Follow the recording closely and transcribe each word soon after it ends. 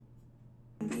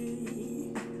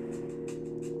There's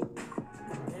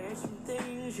some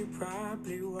things you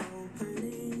probably won't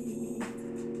believe.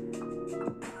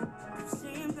 You've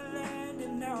seen the land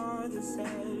and all the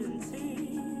seven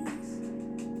seas.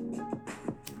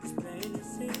 It's plain to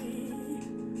see.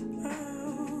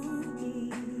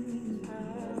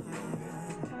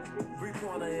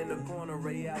 Three-pointer in the corner,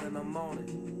 Ray out in the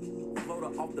morning.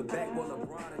 Floater off the backboard,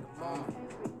 LeBron in the moment.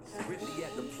 Ricky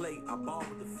at the plate, I ball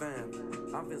with the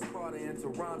fam. I'm Vince Carter in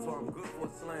Toronto, I'm good for a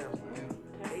slam.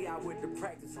 AI with the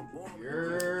practice, I'm born with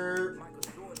Yerp. Michael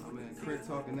Jordan. Oh, man, Crit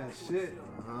talking that shit.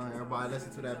 Everybody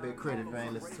listen to that big credit,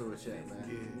 man. Listen to it, chat, man.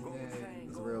 Yeah.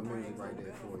 It's real music right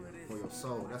there for you, for your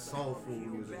soul. That's soul food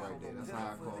music right there. That's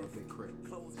how I call it, big credit.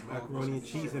 Macaroni and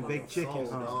cheese and baked chicken.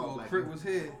 Soul, huh? dog. Oh, Like, Crit was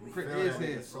here. Crit feel is that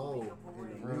here. nigga soul in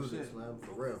the Real music, shit. slam,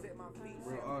 for real.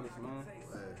 Real artist, man. Hey,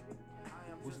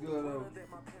 What's good, though?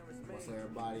 what's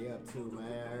everybody up to,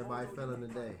 man? Everybody feeling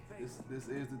today? This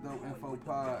is the Dope Info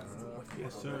Pod.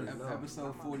 Yes, sir.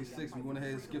 Episode 46. We went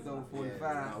ahead and skipped over 45.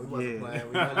 Yeah, we wasn't Yeah. playing.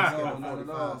 We wasn't No, skipping not at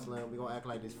 45, all. Slam. We gonna act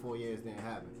like this 4 years didn't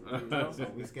happen. So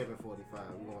we skipping 45.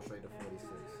 We going straight to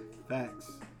 46.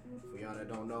 Facts. For y'all that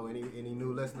don't know, any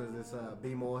new listeners, it's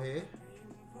Be More here.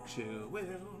 Chill, Will.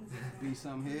 Be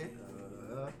some here.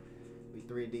 We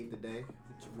 3 deep today.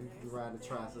 We riding the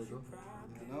tricycle.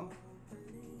 You know?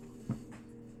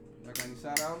 Y'all got any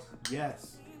shout outs?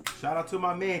 Yes. Shout out to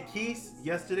my man Keith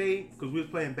yesterday because we was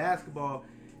playing basketball.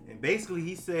 And basically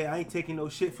he said, I ain't taking no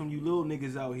shit from you little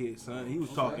niggas out here, son. He was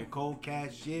Okay. talking cold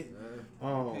cash shit.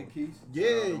 Hey, Keith. Yeah,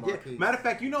 Shout out to yeah. Marquise. Matter of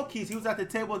fact, you know Keith, he was at the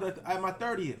table at my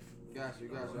 30th. Got you.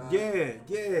 Yeah,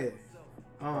 yeah.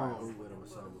 Probably with him or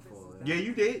something before. Yeah,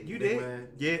 you did. You Big did. man.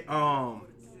 Yeah,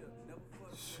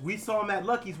 we saw him at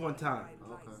Lucky's one time.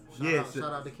 Okay. Yeah,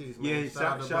 Shout out to Keith, man. Yeah,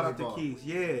 shout out to Bully Ball. Keith.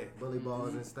 Yeah. Bully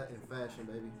balls in fashion,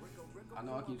 baby. I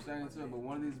know I keep saying it too, but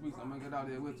one of these weeks I'm gonna get out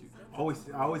there with you. I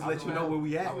always let you know where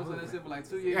we at. I was in that shit for like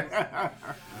 2 years. Alright,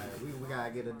 we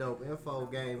gotta get a dope info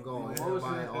game going. Yeah,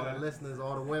 Everybody, all yeah. the listeners,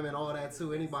 all the women, all that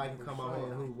too. Anybody can come out here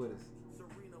and hoop with us.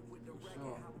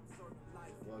 Sure.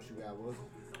 What else you got, Wilson?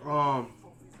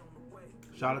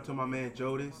 Shout out to my man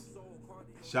Jodis.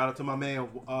 Shout out to my man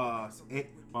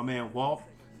Walt.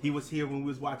 He was here when we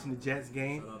was watching the Jets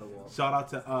game. Shout out to Walt. Shout out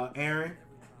to Aaron.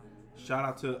 Shout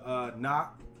out to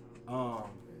Knock. Shout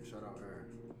out Aaron.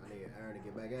 I need Aaron to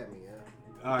get back at me,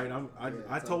 yeah. All right,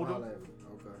 I tell told him. holla at me.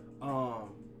 Okay.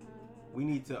 We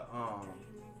need to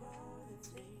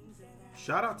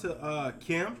shout out to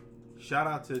Kim. Shout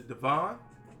out to Devon.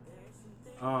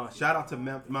 Shout out to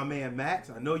my man Max.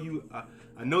 I know you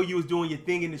was doing your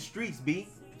thing in the streets, B.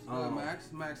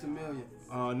 Maximilian.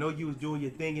 I know you was doing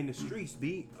your thing in the streets,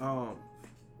 B.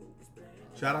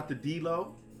 Shout out to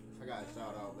D-Lo. I got a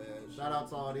shout out, man. Shout out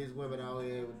to all these women out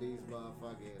here with these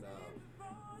motherfucking,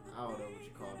 I don't know what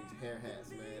you call these hair hats,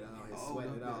 man. Out here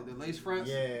sweating it out. The lace fronts?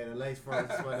 Yeah, the lace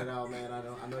fronts sweating it out, man.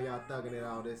 I know y'all thugging it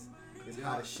out. It's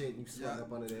hot as shit. You sweat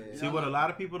up under there. See, what a lot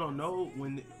of people don't know,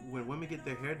 when women get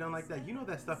their hair done like that, you know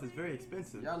that stuff is very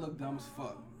expensive. Y'all look dumb as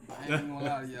fuck. I ain't even gonna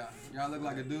lie to y'all. Y'all look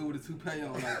like a dude with a toupee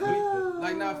on.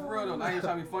 Like nah, for real though. I ain't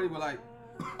trying to be funny, but like,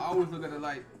 I always look at it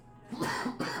like,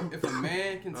 if a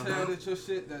man can tell that your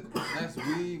shit that's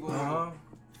weave or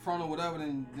front or whatever,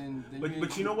 then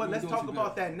But you know what? Let's talk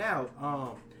about that now.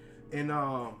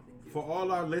 For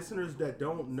all our listeners that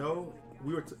don't know,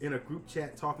 we were in a group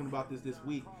chat talking about this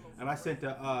week, and I sent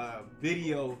a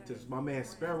video to my man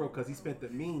Sparrow because he spent the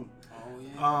meme. Oh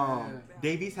yeah.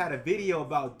 Davies had a video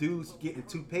about dudes getting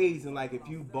toupees and like if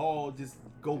you bald, just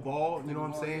go bald. You know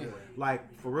what I'm saying? Yeah.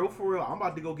 Like for real, I'm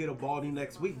about to go get a baldy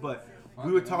next week. But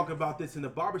we were talking about this in the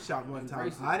barbershop one time.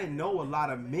 Embrace it. I didn't know a lot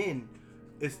of men.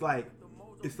 It's like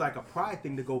a pride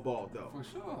thing to go bald though. For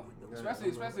sure. Especially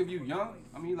if you young.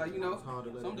 I mean, like, you know, It's hard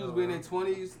to let some it dudes go, be in huh?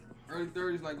 their 20s, early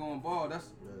 30s, like going bald. That's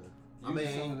Yeah. usually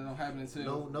something that don't happen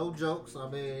until. no jokes. I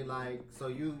mean, like, so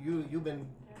you've been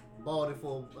balding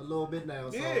for a little bit now.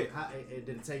 So Yeah. how, did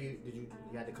it take you? Did you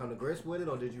had to come to grips with it,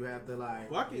 or did you have to like?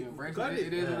 Fuck You it, embrace gut it. It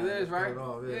it, is what it is, right? Cut it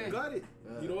off, yeah. gut it.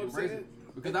 You know what I'm Embrace saying?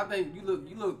 it. Because I think you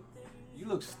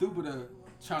look stupider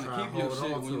trying to Try keep to your hold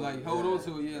shit on when you to like it. hold Yeah. on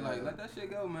to it. Yeah, like Yeah. let that shit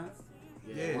go, man.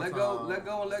 Yeah. Let go, and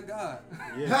let God.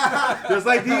 Yeah. Just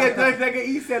like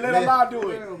E said, let Allah do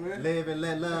it. Real, man. Live and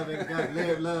let love and God,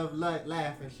 live, love,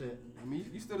 laugh and shit. I mean,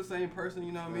 you still the same person,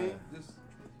 you know what I mean? Just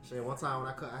Shit, one time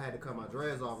when I had to cut my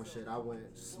dreads off and shit, I went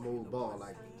smooth bald,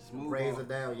 like Smooth razor bald.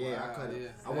 down. Yeah, Wow, I cut it. yeah.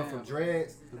 I went from Damn.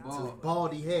 dreads To to bald.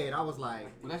 baldy head. I was like,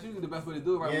 well, that's usually the best way to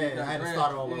do it, right? When you yeah, got I had to dreads.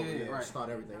 start all over. Yeah, Yeah, right. start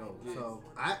everything over. Yeah. So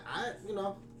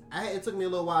it took me a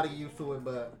little while to get used to it,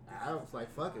 but I was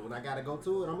like, fuck it. When I gotta go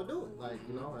to it, I'm gonna do it. Like,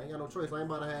 I ain't got no choice. I ain't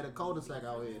about to have a cul-de-sac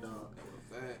out here, dog.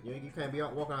 Bad. You can't be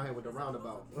out walking out here with the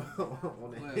roundabout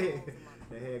on the Well. head.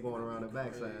 The head going around the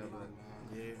backside.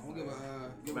 But Yeah. I'm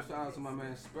gonna give a shout out to my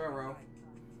man Sparrow.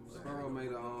 Sparrow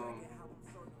made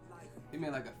he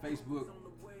made like a Facebook.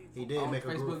 he did on make a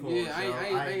Facebook. group for Yeah, us, I yo.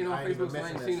 ain't on I ain't even Facebook, so I ain't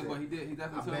mentioned seen that it, but shit. he I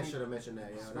definitely bet told should me. have mentioned that.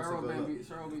 Yeah, that's a Sparrow, good man,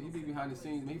 look. he be behind the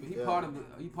scenes. Man. He Yeah. part of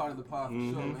the pod for sure.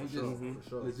 Man. He For sure, just for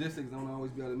sure. logistics don't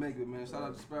always be able to make it, man. Shout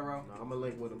out to Sparrow. No, I'm gonna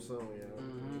link with him soon. Yeah,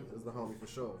 Mhm. This is the homie for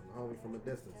sure. The homie from a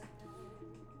distance.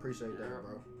 Appreciate that, Yeah.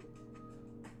 bro.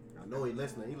 I know he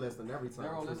listening. He listening every time.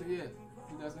 Sparrow, too. listen, yeah,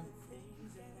 he doesn't.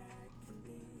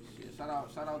 Shit, shout out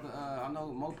to I know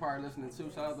Mo probably listening too.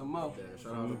 Shout out to Mo. Yeah,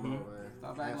 shout out to Mo, man.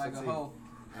 Stop acting like a Absentee. hoe.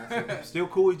 Absentee. Still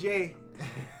cool with Jay.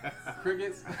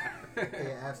 Crickets.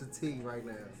 Yeah, absentee right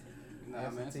now. Nah,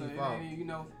 man. So Absentee fault. you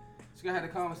know, just gotta have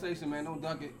the conversation, man. Don't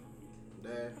duck it. Yeah,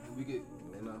 We get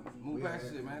you know. move we-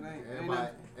 past shit, man. Ain't Everybody,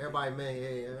 nothing, everybody, man,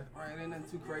 yeah. right? Ain't nothing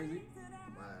too crazy. Man,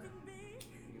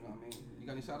 You know what I mean? You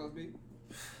got any shout outs, B?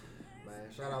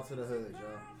 man, shout out to the hood,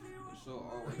 y'all. For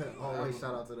sure, always. Always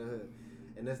shout out to the hood.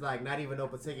 And it's like not even no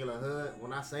particular hood.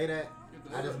 When I say that,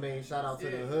 I just mean shout out to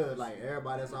the Yeah. hood. Like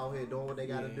everybody that's out here doing what they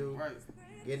gotta Yeah. do, Right.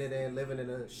 getting it in, living in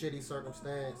a shitty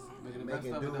circumstance, Making the best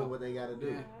making of it, do though. what they gotta do.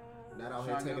 Yeah. Not out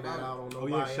here Trying to taking get that about out on Oh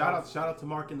nobody yeah, else. shout out to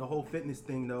Mark and the whole fitness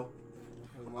thing though.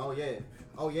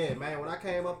 Oh yeah, man. When I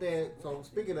came up there, so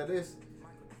speaking of this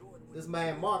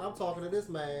man Mark, I'm talking to this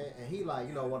man, and he like,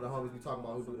 you know, one of the homies we talking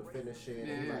about who do the fitness shit.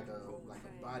 Yeah, He yeah. like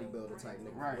a bodybuilder type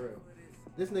nigga, Right. for real.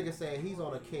 This nigga said he's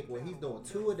on a kick where he's doing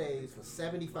 2-a-days for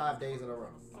 75 days in a row.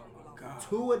 God.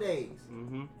 2-a-days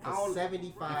Mm-hmm. I for don't-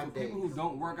 75 And for days. people who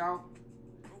don't work out,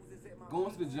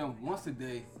 going to the gym once a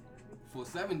day for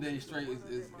 7 days straight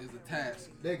is a task.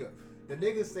 Nigga, the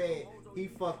nigga said he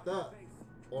fucked up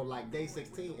on like day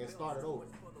 16 and started over.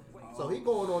 So he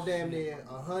going on damn near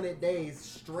 100 days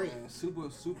straight. Man, super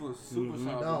Mhm.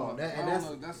 shout out to No, Mark. that- I and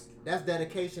don't know, That's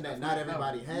dedication that not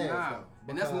everybody has. Nah. Though,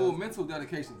 And that's because- more mental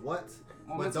dedication. What?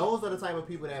 More But mental. those are the type of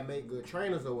people that make good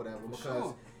trainers or whatever because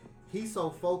Sure. he's so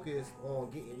focused on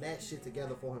getting that shit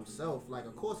together for himself. Like,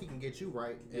 of course he can get you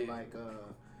right and Yeah. like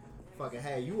fucking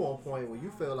have you on point where you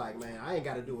feel like, man, I ain't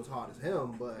got to do as hard as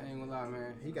him, but I ain't gonna lie,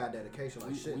 man. he got dedication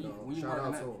like shit, though. When you Shout working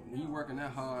out that, to him. when you working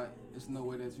that hard, it's no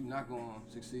way that you're not gonna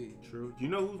succeed. True. You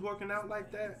know who's working out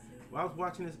like that? When I was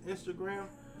watching his Instagram,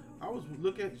 I was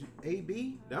looking at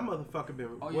AB. That motherfucker been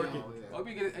Oh working. yeah.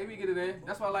 AB get it in.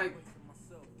 That's why like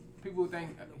people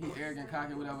think he arrogant,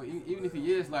 cocky, whatever. Even if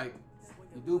he is, like,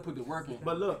 the dude put the work in.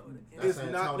 But look, That's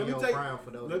it's not. Let me Antonio tell you. Brown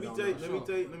for those Let that me don't tell you. know. Let me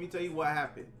tell you. Let me tell you what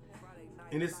happened.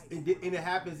 And it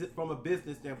happens from a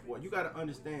business standpoint. You got to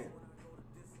understand.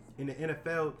 In the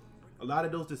NFL, a lot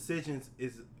of those decisions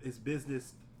is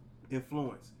business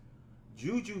influence.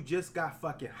 Juju just got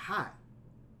fucking hot.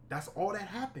 That's all that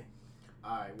happened.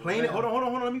 All right. well, Plain it. now- Hold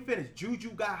on. Let me finish.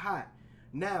 Juju got hot.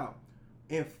 Now,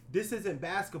 if this isn't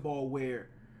basketball where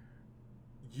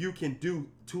you can do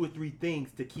 2 or 3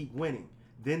 things to keep winning,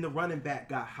 then the running back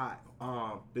got hot.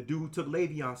 The dude who took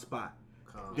Le'Veon's spot.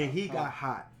 Calm Then down. he got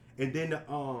hot.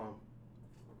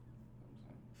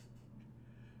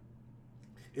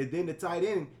 And then the tight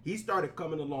end, he started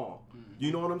coming along.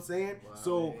 You know what I'm saying? Wow,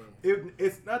 So man.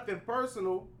 it's nothing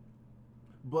personal,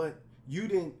 but you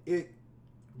didn't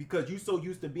because you so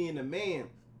used to being a man,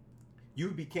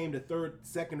 you became the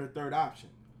second or third option.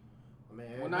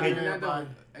 Man, Well, not man, even that though.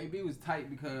 everybody- AB was tight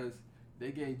because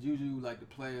they gave Juju like the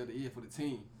player of the year for the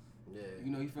team. Yeah.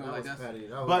 You know, he felt That like was that's. petty.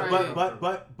 That was But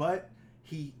petty. but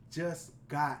he just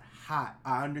got hot.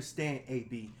 I understand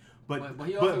AB, But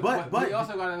he but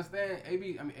also gotta understand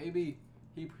AB.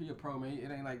 He a pro, man.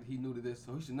 It ain't like he new to this,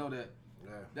 so he should know that.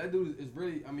 Yeah. That dude is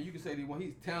really. I mean, you can say that when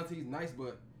he's talented, he's nice,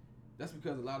 but that's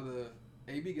because a lot of the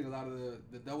AB get a lot of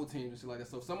the double teams and shit like that.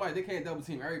 So somebody they can't double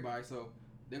team everybody, so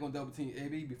they're gonna double team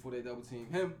AB before they double team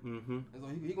him, Mm-hmm. and so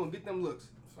he gonna get them looks.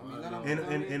 I mean, let him- And you know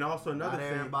what I mean? also another Not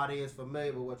thing. everybody is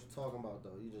familiar with what you're talking about, though.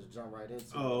 You just jump right into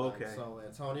it. Oh, Like, okay. so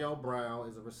Antonio Brown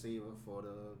is a receiver for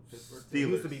the Steelers. He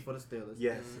used to be for the Steelers.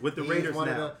 Yes, with the He's Raiders one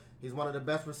now. Of he's one of the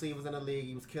best receivers in the league.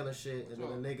 He was killing shit, and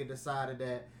then the nigga decided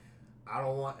that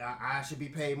I should be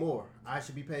paid more. I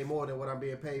should be paid more than what I'm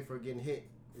being paid for getting hit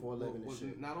for a living and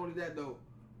shit. Not only that though,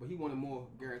 but he wanted more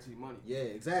guaranteed money. Yeah,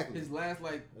 exactly. His last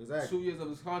Exactly. 2 years of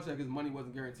his contract, his money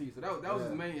wasn't guaranteed. So that was Yeah.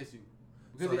 his main issue.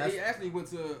 So Because he actually went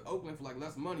to Oakland for like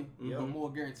less money, Yep. but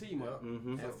more guaranteed money. Yep.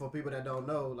 Mm-hmm. And for people that don't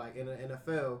know, like in the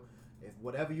NFL, if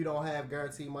whatever you don't have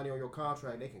guaranteed money on your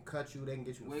contract, they can cut you. They can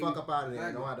get you the Wait, fuck up out of there and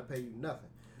exactly. don't have to pay you nothing.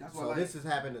 That's So why this has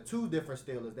happened to 2 different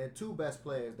Steelers. They're 2 best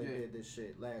players that Yeah. did this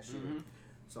shit last year. Mhm.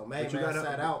 So man But you gotta-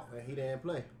 sat out and he didn't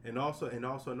play. And also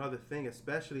another thing,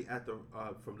 especially at the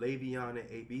from Le'Veon and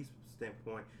AB's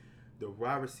standpoint, the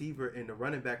wide receiver and the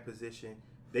running back position,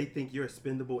 they think you're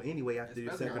expendable anyway after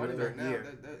your Especially second or running third back now, year.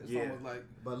 it's Yeah. almost like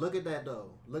But look at that though.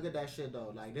 Look at that shit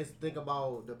though. Like this. Think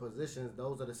about the positions.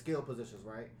 Those are the skill positions,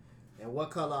 right? And what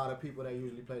color are the people that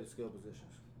usually play the skill positions?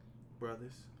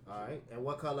 Brothers. All right. And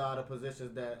what color are the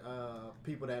positions that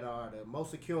people that are the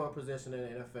most secure position in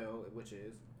the NFL, which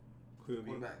is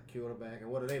quarterback. quarterback? And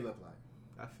what do they look like?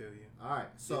 I feel you. All right.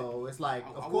 So it's like, I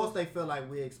of course, will- they feel like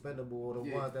we're expendable. The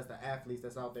Yeah. ones that's the athletes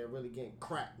that's out there really getting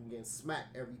cracked and getting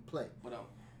smacked every play. But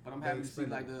I'm happy to see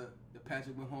like expendable. the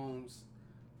Patrick Mahomes,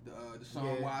 the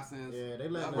Deshaun Yeah. Watsons, Yeah, they the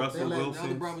let other- Russell they let, the Wilson.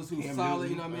 other brothers who's Cam solid.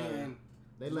 Newton, You know what I mean? And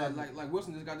they let like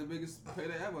Wilson just got the biggest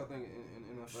payday ever, I think,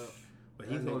 in NFL. But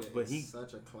that he's gonna, nigga but is he,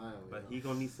 such a clown. but yo. he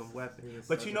gonna need some weapons. He is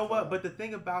But such you a know what? clown. But the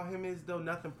thing about him is though,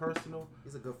 nothing personal.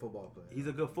 He's a good football player. He's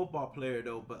a good football player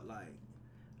though, but like,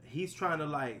 he's trying to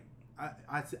like,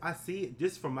 I see it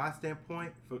just from my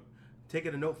standpoint. For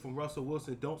taking a note from Russell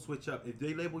Wilson, don't switch up. If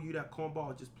they label you that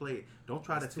cornball, just play it. Don't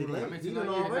try It's to too fit late. in. I mean, He you done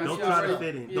know, already Don't switched try to up.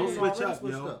 fit in. Yeah, Don't He's switch already up,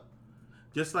 switched yo. up.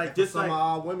 Just like, And for just some like. of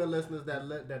our women listeners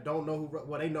that don't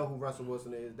know they know who Russell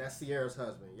Wilson is. That's Sierra's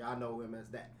husband. Y'all know him as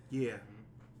that. Yeah.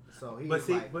 So he's But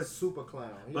see, like but- super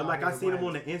clown. He But out like here I seen him like-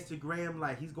 on the Instagram,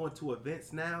 like he's going to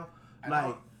events now. And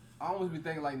Like I almost be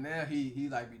thinking like now he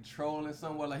like be trolling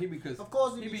somewhat like he because Of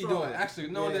course he he be trolling. doing actually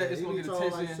knowing that it's he gonna be get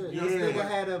trolling attention. like shit. You know what I'm This saying? nigga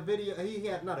had a video. He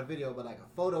had not a video, but like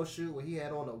a photo shoot where he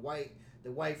had on the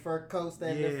white fur coat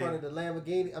standing in Yeah. front of the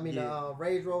Lamborghini. I mean Yeah. the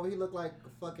Range Rover. He looked like a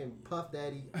fucking Puff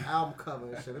Daddy album cover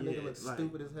and shit. That Yeah, nigga looked like-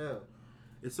 stupid as hell.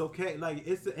 it's okay. Like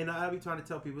it's, and I be trying to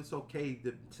tell people it's okay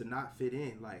to not fit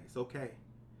in. Like it's okay.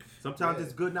 Sometimes Yeah.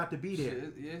 it's good not to be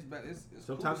Shit, there. it's bad. It's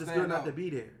Sometimes cool it's to good stand not out. to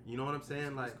be there. You know what I'm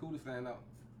saying? Like It's cool to stand out.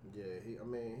 Yeah,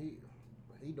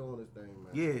 he doing his thing,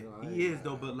 man. yeah, You know, I he ain't is mad.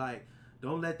 though. But like,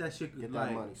 don't let that shit Get that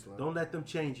like money, Slim. don't let them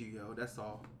change you, yo. That's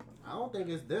all. I don't think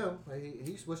it's them.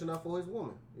 He's switching up for his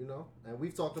woman, you know. And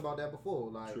we've talked about that before.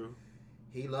 Like True.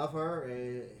 he love her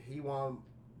and he want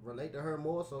to relate to her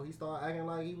more, so he started acting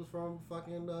like he was from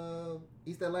fucking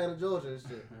East Atlanta, Georgia and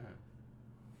shit.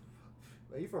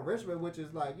 But he from Richmond, which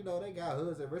is like, you know, they got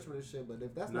hoods in Richmond and shit. But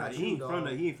if that's Nah, not he true, ain't dog,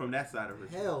 he ain't from that side of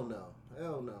Richmond. hell no.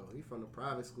 He from the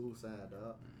private school side,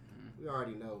 dog. We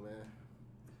already know, man.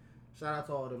 Shout out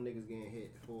to all them niggas getting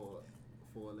hit for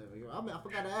a living. I mean, I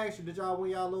forgot to ask you, did y'all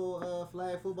win y'all little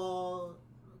flag football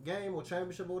game or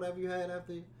championship or whatever you had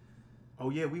after? Oh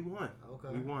yeah, we won. Okay.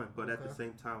 We won, but at the Okay.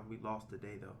 same time, we lost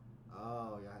today though.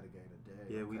 Oh, y'all had a game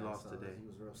today. Yeah, we lost so today. He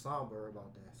was real somber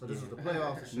about that. So this Yeah. was the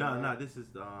playoffs and shit, No, right? no, this is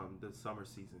the summer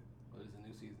season. But it's a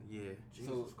new season. Yeah,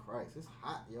 Jesus Christ, it's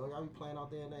hot, yo. Y'all be playing out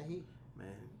there in that heat. man,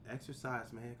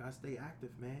 exercise, man. Gotta stay active,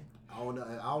 man. I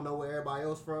don't know where everybody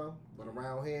else from, but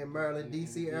around here in Maryland,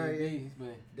 DC area, He's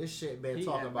been this shit been Heat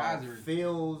talking about advisory.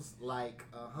 feels like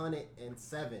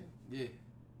 107. yeah.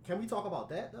 Can we talk about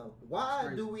that though? Why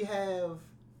Crazy. do we have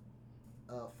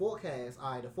a forecast?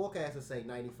 All right, the forecast will say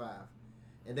 95,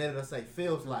 and then it'll say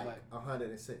feels like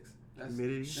 106. That's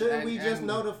Humidity? Shouldn't we just and-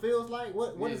 know the feels like?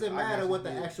 What Yeah, does it I matter got you, what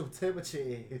the yeah. actual temperature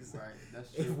is? Right.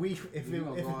 That's If true. we You if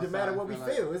gonna it go matter outside what we and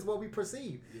feel feel, it's what we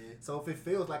perceive. Yeah. So if it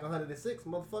feels like 106,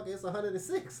 motherfucker, it's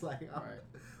 106. Like, Right.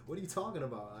 what are you talking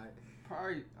about? Like,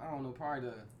 Probably I don't know. Probably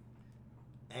the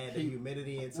add the Keep-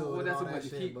 humidity into well, it and that's all what that to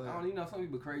shit. keep. But I don't. You know, some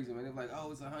people crazy, man. They're like,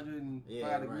 oh, it's 105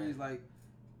 Yeah, degrees. right. Like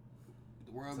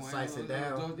the world To going. size it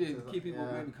down. Yeah, to keep people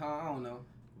Yeah. maybe calm. I don't know.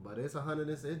 but it's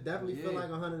 106. It definitely feel Yeah. like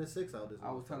 106 out this.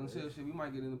 I was telling motherfucker. Chill, shit, we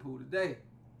might get in the pool today.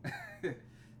 Yeah,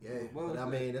 What but was I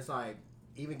that? mean, it's like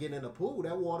even getting in the pool,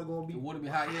 that water gonna be. The water be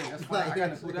hot, yeah. That's why I got in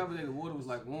the pool the other day. The water was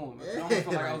like warm. I almost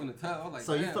felt like I was in the tub. I was like,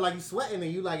 So you damn. feel like you sweating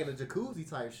and you like in a jacuzzi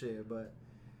type shit, but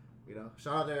you know,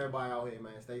 shout out to everybody out here,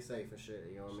 man. Stay safe and shit.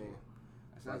 You know what I mean?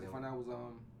 I said, find out was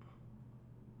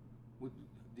what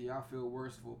do y'all feel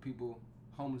worse for people,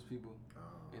 homeless people,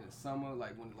 in the summer,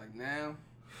 like when, like now,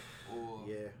 or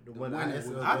Yeah, the The winter. winter it's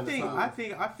was- the I winter think time. I feel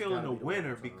in gotta the be the winter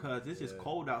winter time. because it's just Yeah.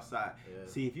 cold outside. Yeah.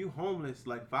 See, if you homeless,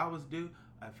 like if I was due,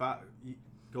 go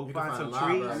You can find find some a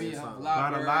library. trees, I mean, Something.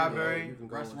 find a library, library. Yeah, you can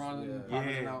go restaurant, and- and yeah.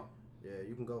 popping Yeah. out. Yeah,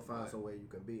 you can go find Right. somewhere you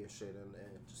can be and shit,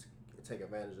 and just take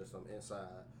advantage of some inside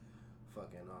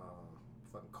fucking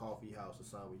coffee house or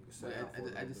something where you can sit But out at, for a at,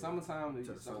 little the bit. summertime,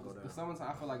 till the sun go down. the summertime,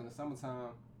 I feel like in the summertime,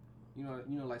 you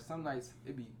know, like some nights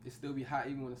it still be hot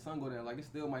even when the sun go down. Like it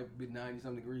still might be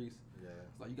 90-some degrees. Yeah,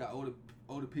 It's like you got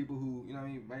older people who, you know what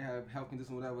I mean, may have health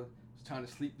conditions or whatever, just trying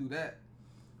to sleep through that.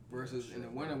 Versus Yeah, in the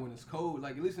shit, winter man. when it's cold,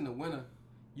 like at least in the winter,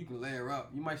 you can layer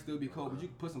up. You might still be cold, but you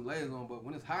can put some layers on. But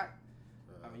when it's hot,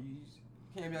 I mean,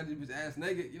 you can't be out there just ass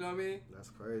naked. You know what I mean? that's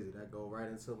crazy. That go right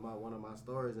into one of my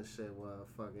stories and shit.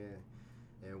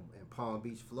 In Palm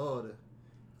Beach, Florida,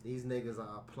 these niggas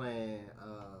are playing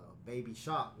Baby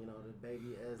Shark, you know, the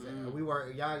baby as Mm. we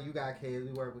work. Y'all, you got kids.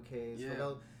 We work with kids.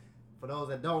 Yeah. For those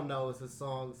that don't know, it's a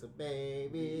song. It's a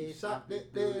Baby Shark. Hey,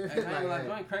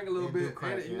 joint crank a little It do bit.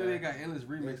 crank, And, you know yeah. they got endless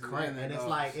remixes. It's crank, and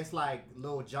it's like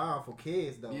Lil Jon for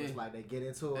kids though. Yeah. It's like they get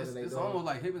into it and they It's do almost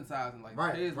like hypnotizing. Like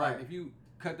Right, kids, right. like if you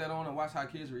cut that on and watch how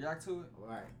kids react to it,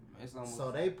 right. it's almost.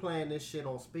 So they playing this shit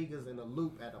on speakers in a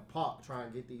loop at the park, trying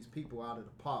to get these people out of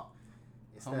the park.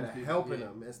 Instead Homeless of people, helping yeah.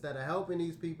 them, instead of helping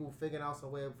these people figuring out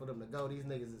somewhere for them to go, these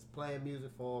niggas is playing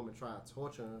music for them and trying to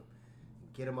torture them,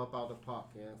 get them up out the park,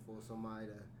 yeah, for somebody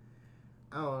to.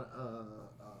 I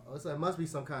don't. It must be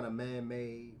some kind of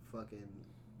man-made fucking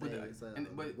But thing. the- It's a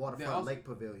but waterfront they're also- lake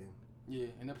pavilion. Yeah,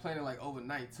 and they're playing it like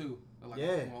overnight too. Like,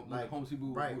 Yeah, when like homeless people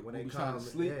right would when they be trying come, to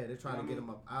sleep. yeah, they're trying you to know get what them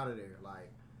up out of there. Like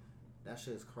that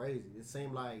shit's crazy. It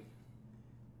seemed like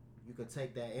you could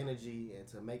take that energy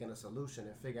into making a solution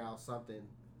and figure out something,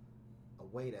 a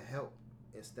way to help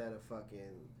instead of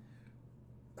fucking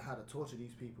how to torture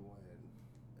these people.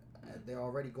 And they're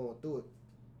already going through it.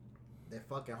 They're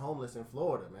fucking homeless in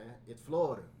Florida, man. It's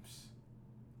Florida.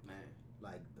 Man.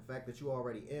 Like the fact that you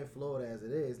already in Florida as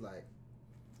it is, like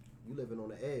you living on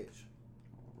the edge.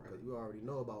 Cause you already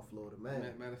know about Florida, man.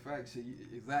 Matter of fact, shit,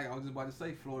 exactly. I was just about to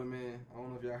say Florida, man. I don't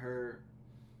know if y'all heard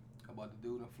about the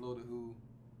dude in Florida who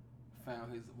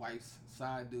found his wife's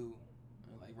side dude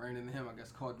and like ran into him. I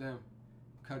guess caught them,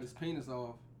 cut his penis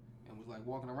off, and was like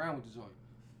walking around with the joint.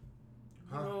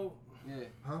 Huh? You know, Yeah,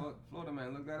 Huh? Florida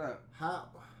man, look that up. How?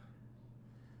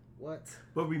 What?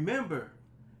 but remember,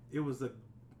 it was a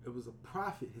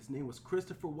prophet. His name was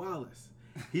Christopher Wallace.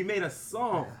 He made a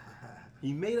song.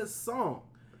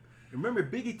 Remember,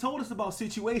 Biggie told us about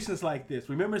situations like this.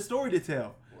 Remember a story to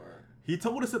tell. Word. He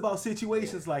told us about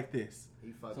situations like this.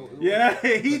 He fucking. Yeah,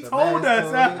 he Put the told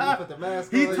mask on, he us. put the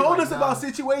mask He on, told like, us about nah.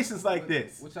 situations like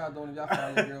this. What y'all doing if y'all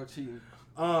find your girl cheating?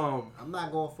 I'm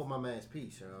not going for my man's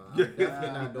peace, yo. I'm definitely not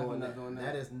Definitely doing not that. doing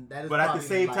that. That is. But at the probably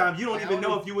same like- time, you don't Like, even I know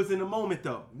don't- if you was in the moment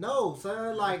though. No,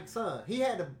 son. Like, son, he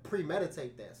had to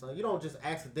premeditate that, son. You don't just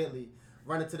accidentally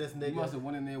run into this You nigga. must have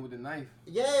went in there with the knife.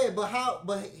 Yeah, but how?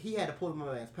 But he had to pull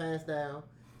my man's pants down.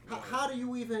 How do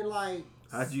you even like?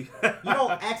 How'd you? You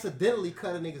don't accidentally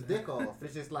cut a nigga's dick off.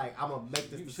 It's just like I'm gonna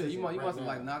make this You, decision. you right must have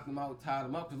now. like knocked him out, tied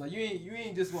him up, cause like you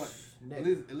ain't just want.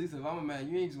 Nigga. At least if I'm a man,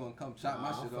 you ain't just gonna come chop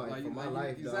my Nah, I'm shit up. fighting Like, for you, my like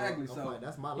life, you, dog. exactly. I'm So fighting.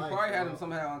 That's my he life, probably had dog. him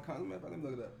somehow unconscious. Let me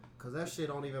look it up. Cause that shit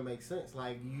don't even make sense.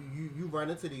 Like you run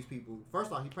into these people.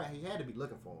 First off, he had to be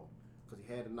looking for him, cause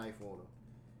he had a knife on him.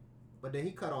 But then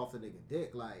he cut off the nigga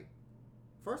dick. Like,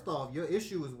 first off, your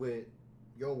issue is with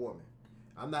your woman.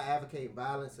 I'm not advocating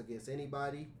violence against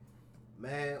anybody,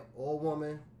 man or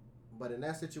woman. But in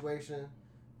that situation,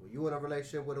 when you in a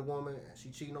relationship with a woman and she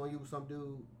cheating on you with some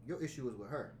dude, your issue is with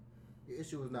her. Your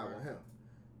issue is not with him.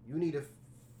 You need to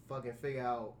fucking figure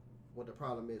out what the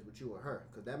problem is with you and her,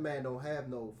 because that man don't have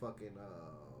no fucking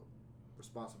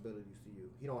responsibilities to you.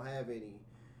 He don't have any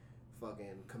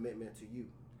fucking commitment to you.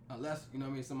 Unless you know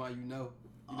what I mean, somebody you know.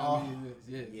 You know what I mean?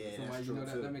 Yeah, Yeah, somebody that's you know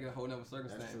true, too. that make it a whole nother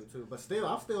circumstance. That's true too. But still,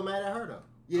 I'm still mad at her though.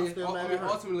 Yeah, I'm still mad at her.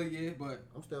 ultimately, yeah, but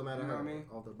I'm still mad at You know her. what I mean?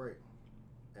 Off the break.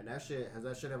 And that shit, has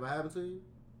that shit ever happened to you?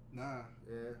 nah,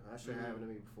 Yeah, that shit Mhm. happened to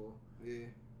me before. yeah.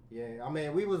 Yeah, I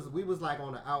mean, we was like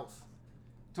on the outs.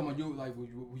 Talking about you, like, were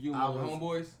you I and your was-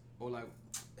 homeboys, or like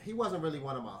He wasn't really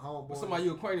one of my homeboys. somebody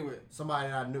you acquainted with? Somebody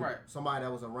that I knew. Right. Somebody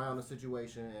that was around the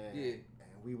situation, and Yeah.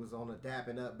 and we was on a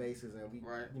dapping up basis, and we,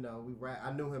 Right. you know,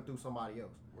 I knew him through somebody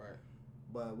else. Right.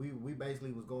 But we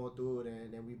basically was going through it,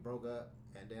 and then we broke up,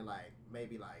 and then like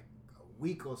maybe like a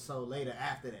week or so later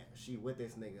after that, she with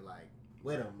this nigga like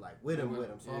with him.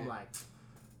 So I'm Yeah. like,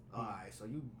 all right, so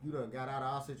you done got out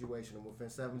of our situation, and within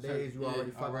 7 So, days you yeah,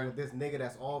 already fucking alright. with this nigga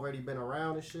that's already been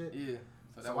around and shit. Yeah.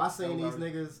 So I seen these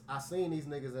niggas. I seen these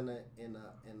niggas in the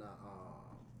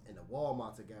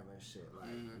Walmart together and shit.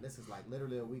 Like this is like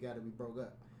literally a week after we broke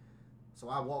up. So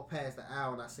I walked past the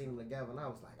aisle and I seen them together and I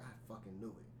was like, I fucking knew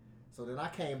it. So then I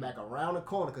came back around the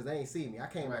corner because they ain't see me. I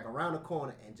came back around the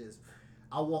corner and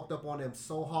I walked up on them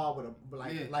so hard with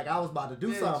a like I was about to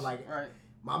do something. Like right.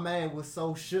 my man was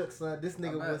so shook, son. This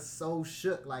nigga bet. was so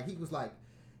shook. Like he was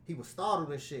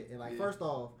startled and shit. And like first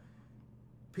off,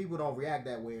 people don't react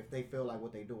that way if they feel like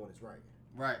what they doing is right.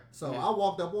 Right. So yeah. I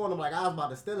walked up on him like I was about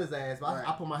to steal his ass, but Right.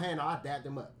 I put my hand out, I dabbed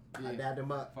him up. I Yeah. dabbed him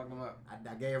up. Fuck them up.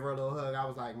 I gave her a little hug. I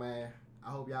was like, man, I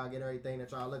hope y'all get everything that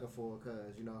y'all looking for,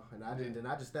 cause you know. And I didn't. Then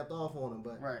I just stepped off on him,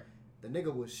 but Right. the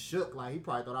nigga was shook. Like he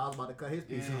probably thought I was about to cut his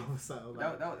piece Yeah. off. So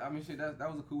like, I mean, shit. That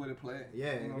was a cool way to play it.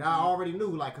 yeah, You know I what I'm already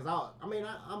knew. Like, cause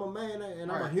I'm a man and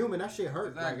I'm a Right. human. That shit hurt.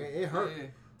 Exactly. Like it hurt. Yeah.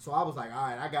 So I was like, all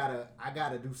right, I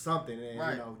gotta do something, and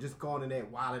Right. you know, just going in there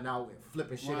wilding out and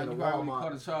flipping shit Right, in the you probably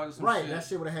caught Walmart. a charge or some Right, shit. that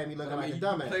shit would have had me looking But, I like mean, a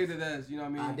you dumbass. played it as, you know what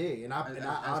I mean? I did, and I as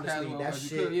honestly casual that as you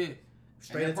shit could, yeah.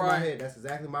 straight And into that my probably- head. That's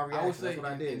exactly my I would reaction. say That's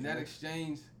what I did. in that man.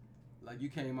 exchange, like you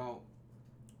came out.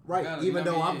 Right, better, even you know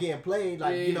though what I I'm mean? getting played,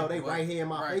 like Yeah, you know, they but- right here in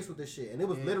my right. face with this shit, and it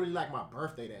was Yeah. literally like my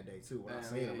birthday that day too when I Damn,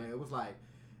 seen him, yeah. man. It was like,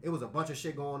 it was a bunch of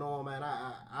shit going on, man.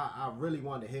 I really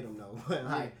wanted to hit him though, but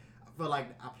like I feel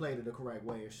like I played it the correct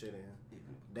way and shit. And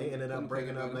they ended up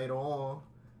breaking up later on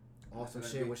some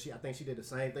That's shit what when I think she did the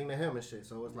same thing to him and shit.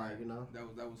 So it's like, you know, that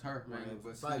was her, man. Right, it was But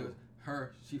a still, cycle.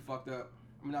 her, she fucked up.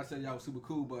 I mean, not saying y'all was super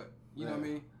cool, but you know what I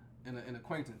mean, an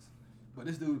acquaintance. But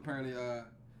this dude apparently,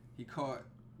 he caught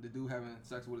the dude having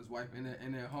sex with his wife in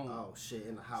their home. oh shit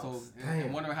in the house. So Damn.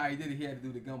 and wondering how he did it, he had to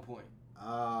do the gunpoint.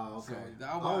 Oh, okay. So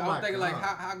I Oh, was my thinking like, God.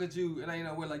 how could you? And I ain't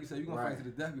know where, like you said, you gonna Right. fight to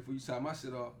the death before you shot my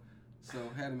shit off. So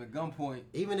had him at gunpoint.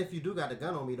 Even if you do got the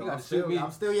gun on me though, You I'm gotta shoot me. I'm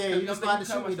still, yeah. Cause You you just don't gonna have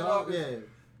to think shoot you me, cut my dog. shit Yeah,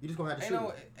 you just gonna have to Ain't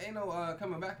shoot me. no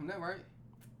coming back from that, right?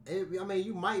 I mean,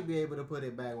 you might be able to put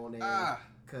it back on there,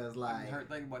 cause I like, heard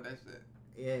think about that shit.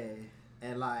 yeah,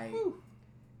 and like, Whew.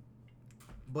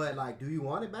 but like, do you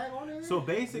want it back on there? So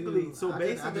basically, you shit,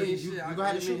 you gonna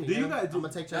have to shoot me. Do you man. guys I'm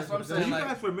gonna take that's chances what I'm with Do that. saying, you like-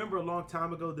 guys remember a long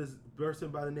time ago this person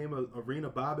by the name of Arena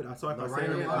Bobbitt? I saw if I say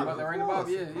Lorena her Bobbitt. name. Lorena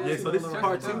Bobbitt, yeah. Yeah, so this is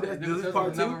part two. This is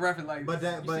part two. Another reference, like, But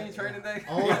that, you but seen Training Day?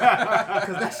 oh,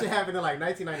 because that shit happened in like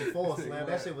 1994, Slam.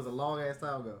 That shit was a long ass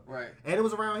time ago, Right. and it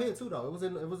was around here too, though. It was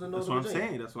in That's Northern what I'm Virginia.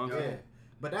 saying. That's what I'm Yeah, saying.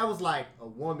 but that was like a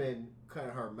woman cutting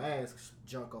her mask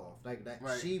junk off, like that.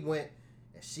 Right. She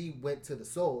went to the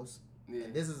source, Yeah.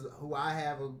 and this is who I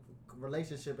have a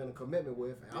relationship and a commitment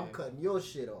with, and I'm Yeah. cutting your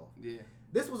shit off. Yeah.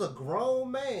 This was a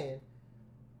grown man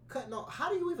cutting off. How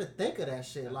do you even think of that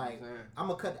shit? That's Like, what I'm saying. I'm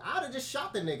gonna cut. I'd have just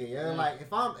shot the nigga. Yeah, Yeah. like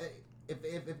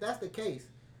if that's the case,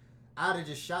 I'd have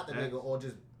just shot the nigga or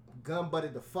just gun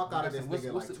butted the fuck out of this What's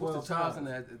nigga what's like the 12 charge in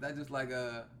times. that? Is that just like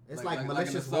a? It's like an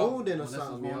malicious assault? wounding or Malicious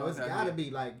something. You know, wounding, it's okay, gotta yeah. be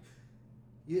like.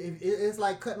 It's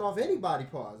like cutting off any body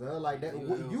parts. Huh? Like that,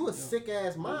 you a sick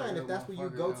ass mind if that's where you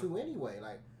go to anyway.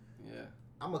 Like, Yeah.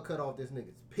 I'm gonna cut off this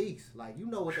nigga's piece. Like, you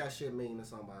know what that shit mean to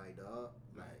somebody, dog.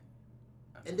 Like,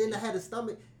 and then I had his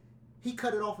stomach. He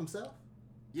cut it off himself.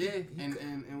 Yeah, He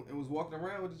and was walking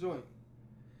around with the joint.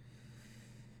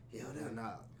 Yo, they're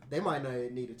not. They might not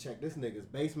need to check this nigga's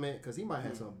basement because he might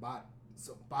have some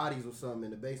bodies or something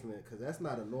in the basement because that's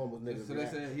not a normal nigga. So they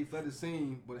said he fled the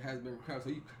scene, but it has been recovered.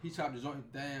 So he chopped the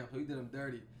joint down. So he did him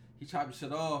dirty. He chopped the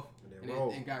shit off And then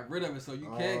rolled. and got rid of it, so you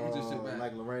can get your shit back.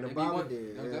 Like Lorena Maybe he Bobbitt want-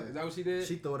 did. Is Yeah. that what she did?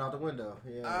 She threw it out the window.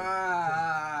 Yeah.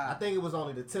 Ah. I think it was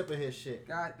only the tip of his shit.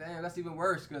 God damn, that's even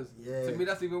worse. Cause Yeah. to me,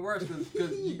 that's even worse. Cause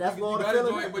you That's you why I'm got a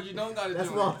feeling joint, it. but you don't got a That's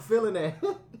joint. why I'm feeling that.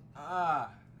 Ah,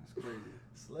 that's crazy.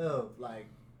 Slim, like,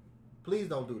 please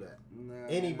don't do that. Nah,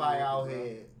 Anybody nah, out bro.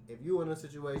 here, if you in a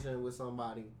situation with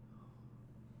somebody,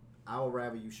 I would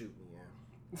rather you shoot me.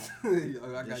 Yo,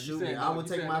 I got Just you shoot me. saying, I don't- would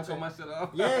you take saying my don't cut my shit off.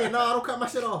 Yeah, no, I don't cut my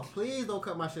shit off. Please don't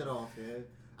cut my shit off, man.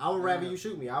 I would rather you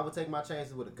shoot me. I would take my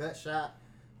chances with a gut shot.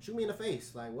 Shoot me in the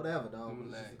face, like whatever, dog.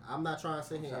 Mm, like, I'm not trying to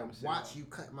sit here shot and my shit watch off. you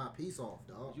cut my piece off,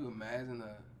 dog. Could you imagine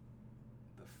the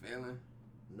feeling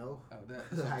No, of that?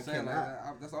 That's what I I'm saying. Like,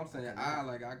 cannot. that's what I'm saying. I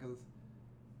cause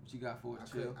what you got for it,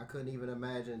 chill. I couldn't even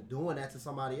imagine doing that to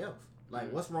somebody else. Like,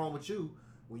 Mm. what's wrong with you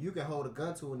when you can hold a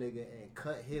gun to a nigga and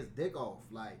cut his dick off?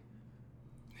 Like,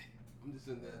 I'm just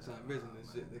sitting there trying to vision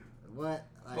this shit. Nigga. what?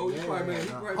 Like, Oh, you yeah, probably made, nah. he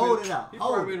probably Hold made, it out. He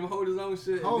Hold probably it. made him hold his own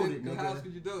shit. Hold and it, then, nigga. how else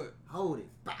could you do it? Hold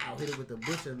it. Bow. Hit it with the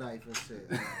butcher knife and shit.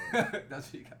 That's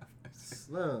what you got.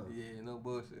 Slim. Yeah, no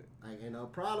bullshit. Like, and the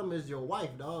problem is your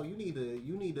wife, dog. You need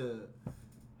to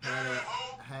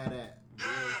have that.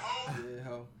 Yeah,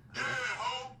 ho.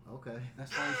 Okay.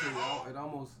 That's funny too. It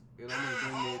almost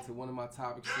brings me into one of my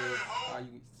topics. Chill.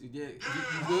 You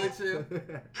good, chill?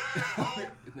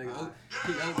 This nigga,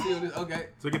 he OT on this. Okay.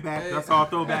 Took it back. Hey. That's all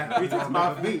throwback. We 3-6 gonna make a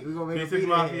Mafia. beat. We gonna make a 3-6 beat.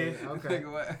 Mafia. Yeah, okay.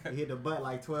 Nigga, what? He hit the butt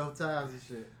like 12 times and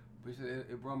shit. But shit,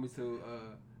 it brought me to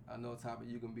another topic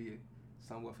you can be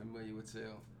somewhat familiar with,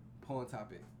 chill. Porn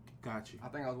topic. Got you. I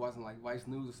think I was watching like Vice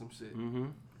News or some shit, Mm-hmm.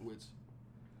 which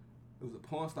it was a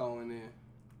porn star on there,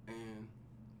 and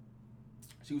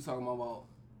she was talking about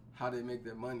how they make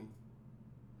their money.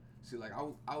 See, like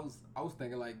I was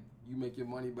thinking like you make your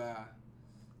money by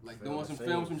like doing some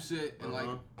film, some shit, and like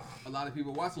a lot of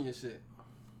people watching your shit.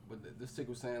 But this chick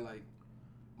was saying like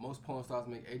most porn stars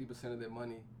make 80% of their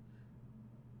money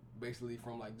basically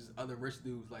from like just other rich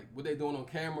dudes. Like what they doing on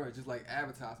camera is just like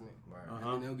advertisement. Right.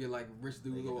 And then they'll get like rich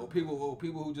dudes or people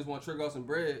who just want to trick off some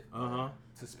bread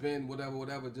to spend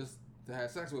whatever just to have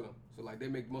sex with them. So like they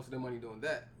make most of their money doing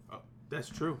that. That's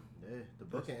true. Yeah, the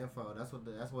booking info.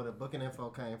 That's where the booking info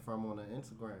came from on the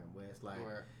Instagram, where it's like,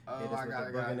 Where, hit us I with got the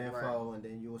it, booking right. info, and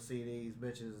then you will see these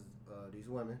bitches, these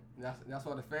women. That's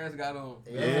what the fans got on.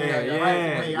 Yeah.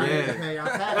 Yeah. Y'all need to pay y'all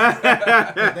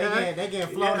taxes. they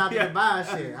getting flown out to Yeah. Dubai and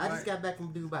shit. I just got back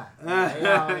from Dubai.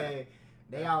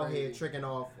 They out here tricking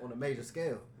off on a major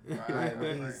scale. Like,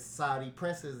 with these Saudi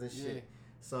princes and shit. Yeah.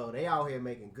 So they out here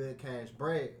making good cash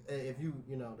bread. If you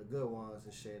know the good ones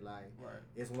and shit. Like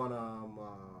it's one of them.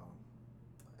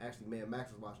 Actually, me and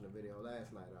Max was watching the video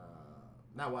last night.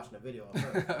 Not watching the video of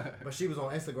her, but she was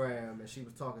on Instagram and she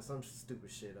was talking some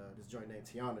stupid shit. This joint named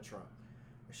Tiana Trump.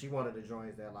 And she one of the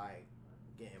joints that like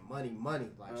getting money.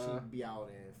 Like she'd be out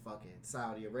in fucking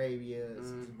Saudi Arabia.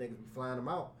 Niggas be flying them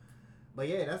out. But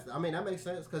yeah, that makes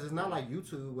sense because it's not like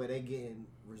YouTube where they getting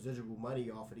residual money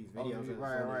off of these videos and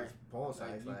right. these porn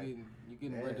sites. Like, you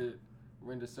getting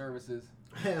rendered services.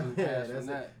 Yeah, cash that's from it.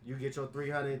 that. You get your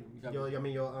 $300,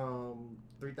 your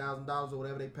 $3,000 or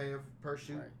whatever they pay per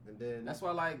shoot, Right. and then That's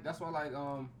why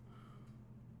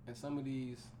in some of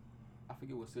these, I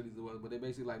forget what cities it was, but they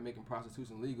basically like making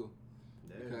prostitution legal.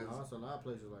 there's also a lot of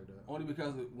places like that. Only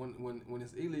because when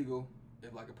it's illegal,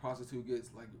 if like a prostitute gets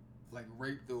like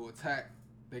raped or attacked,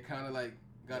 they kind of like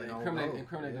gotta They don't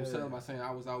incriminate go. themselves by saying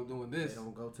I was out doing this. They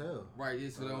don't go tell. Right, yeah,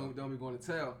 so they don't be going to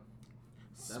tell.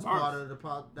 That's Smart. part of the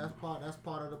power. That's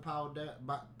part of the power.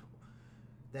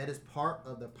 That is part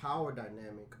of the power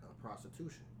dynamic of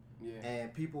prostitution. Yeah.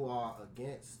 And people are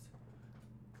against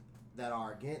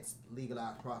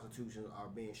legalized prostitution are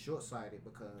being short-sighted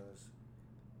because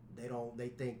they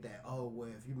think that, oh well,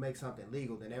 if you make something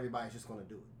legal then everybody's just gonna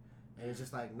do it. And it's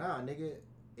just like, nah, nigga,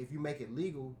 if you make it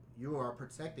legal, you are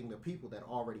protecting the people that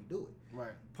already do it.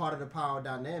 Right. Part of the power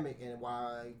dynamic and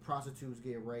why prostitutes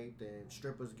get raped and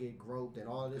strippers get groped and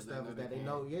all of this stuff is that they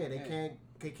know,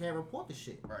 they can't report the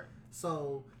shit. Right.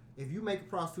 So if you make a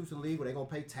prostitution legal, they're gonna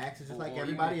pay taxes just like Or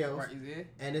everybody even- else, Right, yeah.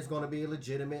 and it's gonna be a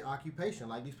legitimate occupation.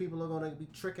 Like these people are gonna be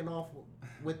tricking off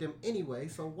with them anyway,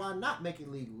 so why not make it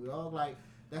legal? You know, like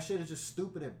that shit is just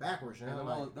stupid and backwards. You And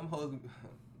know, them hoes,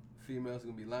 females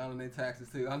gonna be lying on their taxes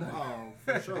too. I know. Oh,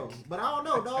 for sure. But I don't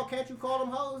know, dog. Can't you call them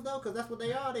hoes though? Because that's what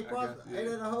they are. They ain't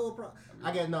it a whole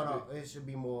I guess no. It should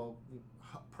be more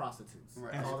prostitutes.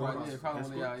 Right. Call them Yeah, probably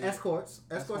when they out, yeah. Escorts.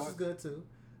 Escorts Escort. is good too.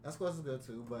 Escorts is good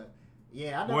too. But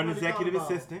yeah, I never Or an really executive thought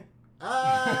about- assistant.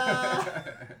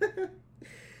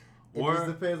 It Or- just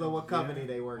depends on what company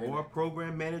they work Or a in.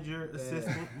 program manager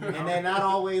assistant. you know? And they're not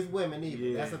always women either.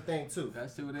 Yeah. That's the thing too.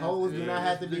 That's who it is. Hoes do Yeah, not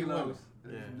have to that's be big women. lows.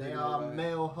 Yeah. They are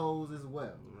male hoes as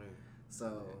well. Right.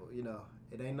 So, you know,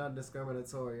 it ain't nothing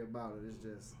discriminatory about it. It's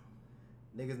just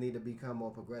niggas need to become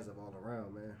more progressive all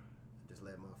around, man. Just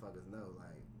let motherfuckers know,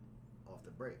 like, off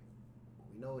the break.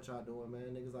 We know what y'all doing,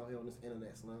 man. Niggas out here on this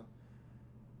internet, slum.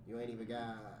 You ain't even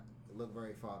got to look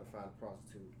very far to find a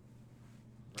prostitute.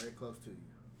 Very close to you.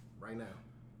 Right now.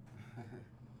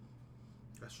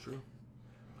 That's true.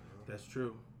 That's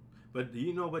true. But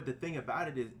you know what the thing about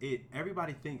it is,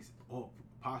 everybody thinks, oh,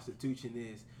 prostitution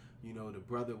is, you know, the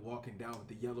brother walking down with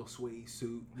the yellow suede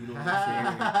suit. You know what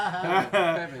I'm saying?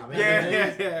 I mean, Yeah.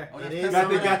 it is Got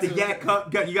some of that the too. yak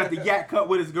cup. You got the yak cup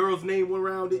with his girl's name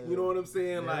around it. You know what I'm saying?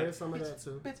 Yeah, Like there's some of that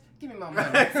too. Bitch, give me my money.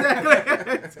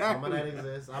 exactly. Some of that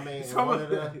exists. I mean, Some one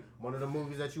of of the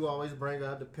movies that you always bring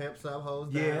up, the Pimps Up, Hoes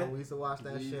Yeah. Down. We used to watch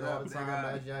that shit all the They time got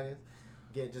as youngins.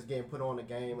 Getting put on the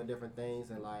game and different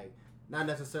things, and like not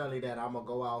necessarily that I'm gonna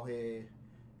go out here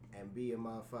and be a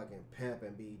motherfucking pimp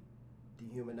and be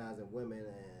dehumanizing women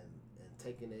and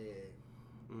taking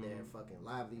their fucking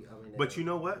lively. I mean, But you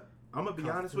know what? I'm gonna be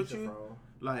honest with Constitution you.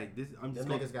 from Like this, I'm them just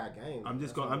gonna. niggas got game. I'm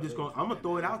just That's what it is. gonna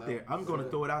throw it out there. I'm gonna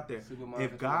throw it out there.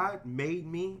 Supermarket If God made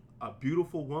me a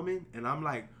beautiful woman and I'm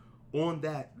like on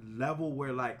that level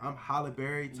where like I'm Halle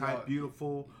Berry type Yeah.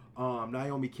 beautiful,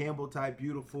 Naomi Campbell type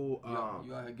beautiful, You out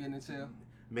here getting it, chill?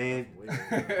 man, Weird.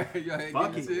 You out here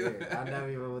Fuck getting it. it, Weird. I never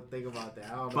even would think about that.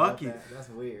 I don't know Fuck about it. that. That's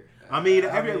weird. I mean,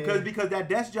 I mean- because that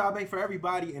desk job ain't for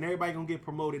everybody, and everybody gonna get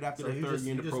promoted after So the you third just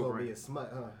year in the gonna be program. a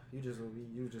smut, huh? You just be.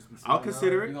 I'll smutting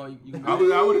consider out. it. You can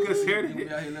I would have considered You can be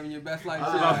it. out here living your best life. This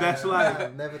is chill. my best life.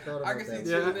 I've never thought about I can see that.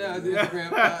 you chilling now as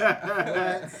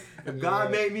Instagram. If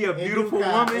God made me a It beautiful do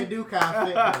kind- woman, it do kind of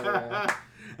fit, man.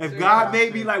 if Yeah. God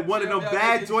made me like one of them Chill,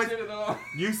 bad y'all joints, get your shit on.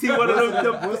 you see one of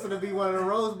them. Wilson to be one of the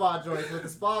Rose Bar joints with the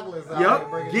sparklers. out, Yup,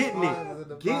 bringing getting the sparklers in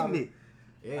the it, getting bottom. it,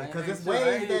 Yeah, I because ain't it's chill. I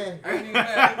ways ain't that. even mad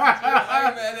at you. I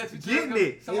ain't mad at you. chill. getting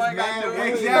it. Somebody It's got to do mad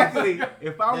it. Exactly.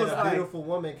 If I that was a like, beautiful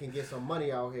woman can get some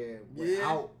money out here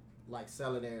without like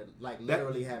selling their like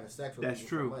literally having sex with that's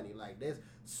people true. for money. Like there's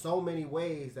so many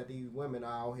ways that these women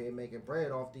are out here making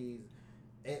bread off these.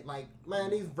 And like man,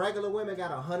 these regular women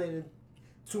got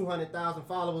 200,000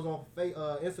 followers on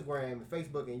Instagram and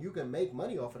Facebook, and you can make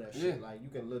money off of that shit. Yeah. Like you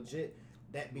can legit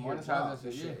that be your Monetize job that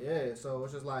and shit, shit. Yeah. So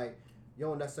it's just like you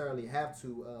don't necessarily have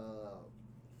to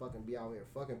fucking be out here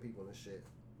fucking people and shit.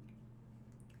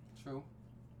 True.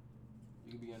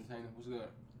 You can be entertaining. What's good?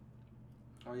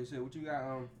 Oh, you said what you got?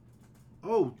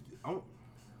 Oh,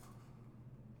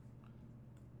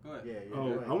 Go ahead. Yeah. Oh, go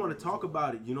ahead. I want to talk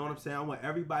about it. You know what I'm saying? I want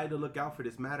everybody to look out for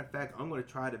this. Matter of fact, I'm going to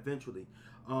try it eventually.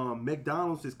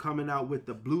 McDonald's is coming out with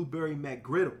the Blueberry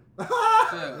McGriddle.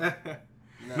 Yeah.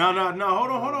 No. Hold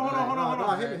on.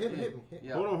 No, hit me.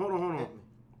 Yeah. Hold on. Hit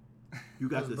me. You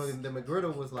got But this. the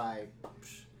McGriddle was like, when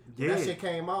Yeah. that shit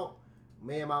came out,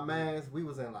 me and my mans, we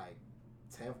was in like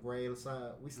 10th grade or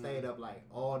something. We stayed up like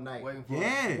all night. Waiting for it.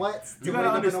 Yeah. What? You To gotta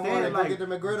wake up in the understand, morning, like, go get the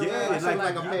McGriddle. yeah, Man, that shit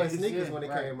like a pair of it's- sneakers yeah, when it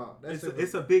right. came out. That It's, shit was,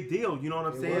 it's a big deal, you know what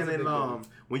I'm It saying? was a big And deal.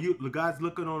 when you the guys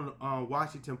looking on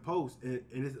Washington Post, and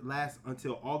it lasts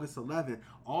until August 11th.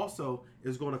 Also,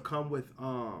 it's going to come with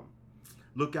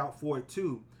look out for it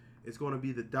too. It's going to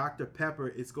be the Dr. Pepper.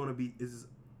 It's going to be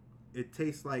it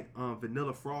tastes like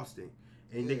vanilla frosting,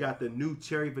 and they Yeah. got the new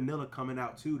cherry vanilla coming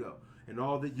out too though. And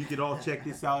all that you could all check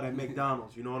this out at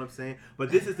McDonald's. You know what I'm saying? But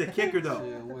this is the kicker though.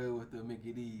 Yeah, well with the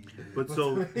Mickey D's. But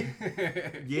so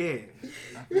yeah.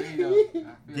 I feel you though.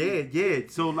 I feel you. Yeah.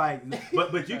 So like,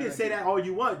 but you can say that all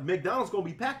you want. McDonald's gonna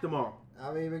be packed tomorrow.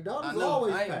 I mean, I McDonald's know.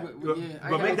 always I ain't, packed. but, yeah, I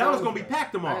But ain't McDonald's got gonna be packed I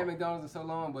ain't tomorrow. had McDonald's in so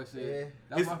long, but shit.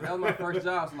 Yeah. That was my first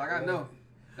job, so like I know.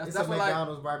 It's That's a what like.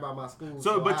 McDonald's right by my school.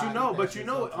 So, but I you know, eat that shit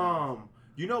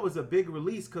sometimes. it's a big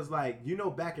release because, like,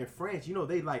 back in France,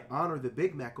 they like honor the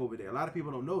Big Mac over there. A lot of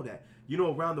people don't know that.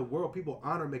 Around the world, people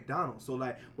honor McDonald's. So,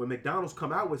 like, when McDonald's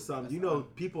come out with something,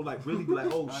 people like really be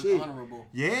like, oh shit, Honorable.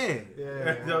 yeah,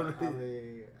 Yeah, So- I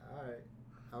mean, all right.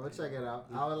 I would check it out.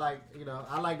 I would like,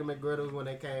 I like the McGriddles when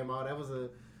they came out. It was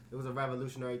a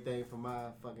revolutionary thing for my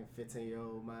fucking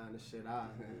 15-year-old mind and shit.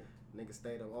 Nigga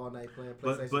stayed up all night playing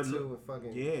PlayStation But 2 and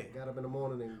fucking yeah. got up in the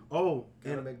morning and Oh,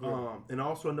 Gotta and make grill. and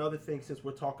also another thing, since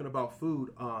we're talking about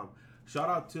food, shout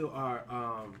out to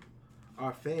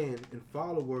our fan and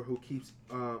follower who keeps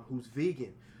who's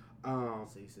vegan.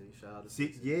 CC, shout out to See,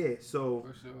 CC. yeah, so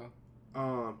For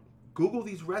sure. Google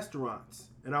these restaurants,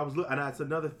 and and that's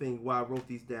another thing why I wrote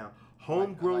these down.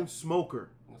 Homegrown like- smoker.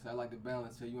 I like the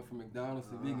balance. So you went from McDonald's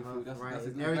to vegan Uh-huh, food. That's right. a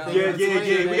good Everything balance.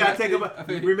 Yeah. We gotta take I about.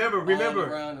 feel you. Remember. All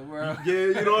around the world. Yeah,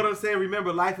 you know what I'm saying.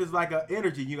 Remember, life is like an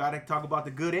energy. You gotta talk about the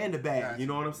good and the bad. Gotcha. You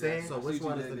know what I'm saying? Yeah, So I which see what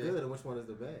one you is the did there. good and which one is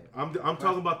the bad? I'm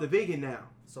talking about the vegan now.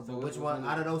 So, So but which which one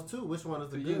one- out of those two? Which one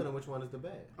is the For good you. and which one is the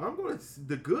bad? I'm gonna.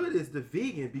 The good is the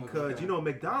vegan because Okay.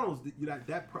 McDonald's.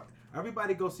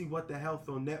 Everybody go see What the Health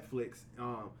on Netflix.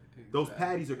 Those Exactly.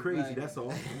 patties are crazy. Exactly. That's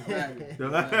all. Exactly. No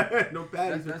Exactly.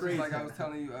 patties are That's crazy. just like I was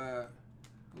telling you.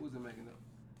 Who was it making them?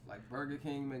 Like Burger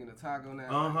King making a taco now.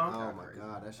 Uh-huh. Oh my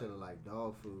god, that shit look like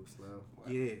dog food, Slim.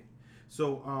 Yeah.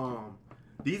 So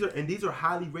these are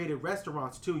highly rated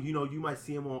restaurants too. You might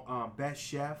see them on Best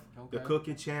Chef, the Okay.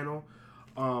 cooking channel.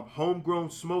 Homegrown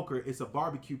Smoker. It's a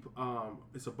barbecue.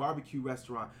 It's a barbecue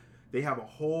restaurant. They have a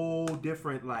whole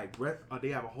different they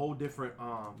have a whole different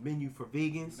menu for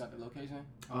You vegans. got the location?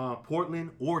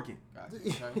 Portland, Oregon. Gotcha.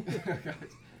 Okay. Gotcha.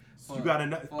 You got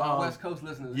another. For our West Coast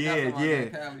listeners. Yeah, got some out there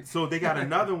in yeah. Cali. So they got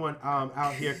another one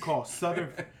out here called Southern.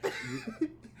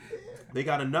 They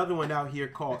got another one out here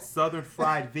called Southern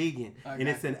Fried Vegan, and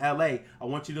it's in LA. I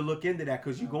want you to look into that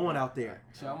because you're going out there.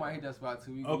 So I might hit that spot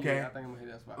too. Okay. Yeah, I think I'm gonna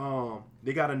hit that spot.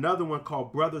 They got another one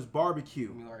called Brothers Barbecue.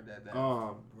 Let me write that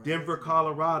down. Denver,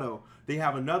 Colorado. They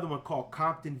have another one called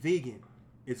Compton Vegan.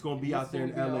 It's gonna be It out there in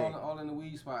seems to be LA. all in the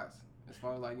weed spots, as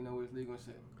far as where it's legal and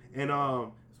shit. And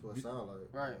That's what it sounds like.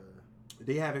 Right.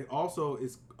 they have it also.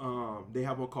 They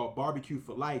have one called Barbecue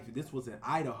for Life. This was in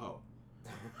Idaho.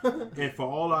 And for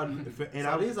all our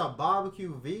These are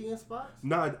barbecue vegan spots?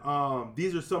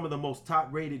 these are some of the most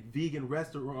top-rated vegan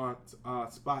restaurant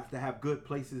spots that have good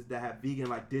places that have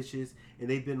vegan dishes, and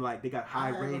they've been they got high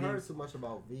I haven't ratings. heard too much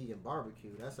about vegan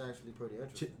barbecue. That's actually pretty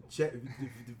interesting. Check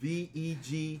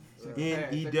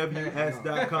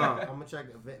VEGNEWS.com. I'm gonna check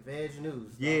Veg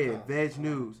News. Yeah, Veg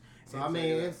News. So I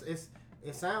mean,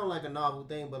 it sounds like a novel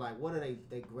thing, but what are they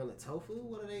grilling tofu?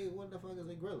 What the fuck is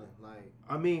they grilling?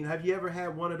 I mean, have you ever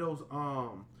had one of those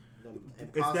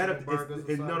instead Impossible of burgers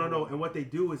or no, something? and what they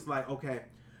do is okay,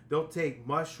 they'll take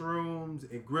mushrooms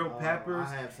and grilled peppers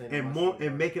I have seen and mushroom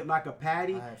and make it like a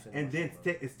patty, I have seen and then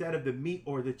mushroom instead of the meat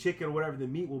or the chicken or whatever the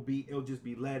meat will be, it'll just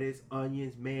be lettuce,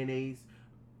 onions, mayonnaise.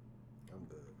 I'm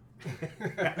good.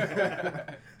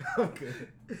 I'm good.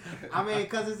 I mean,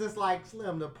 because it's just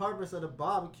Slim. The purpose of the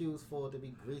barbecue is for it to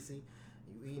be greasy.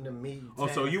 You eating the meat. Oh,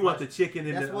 so you want the chicken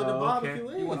in That's the what the barbecue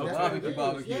is. You want the That's barbecue what it is.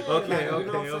 barbecue. Yeah, Okay, you know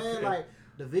what I'm okay. saying?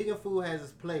 the vegan food has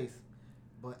its place,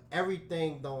 but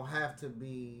everything don't have to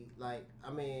be like.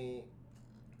 I mean,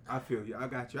 I feel you. I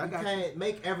got you. you can't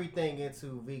make everything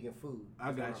into vegan food.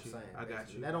 I That's got what I'm you. saying, I got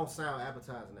basically. you. That don't sound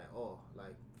appetizing at all.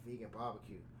 Like vegan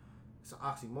barbecue, it's an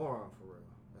oxymoron for real.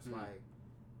 It's like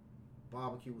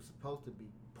barbecue was supposed to be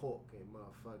pork and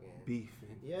motherfucking Beef.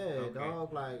 And, yeah, okay.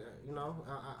 dog. Like you know,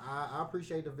 I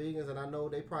appreciate the vegans, and I know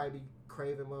they probably be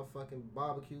craving motherfucking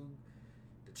barbecue,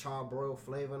 the charbroiled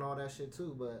flavor and all that shit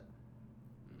too. But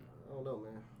I don't know,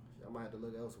 man. I might have to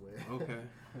look elsewhere. Okay.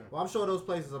 Well, I'm sure those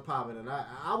places are popping, and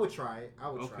I would try it. I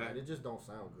would try Okay. it. It just don't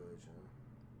sound good, you know.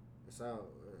 It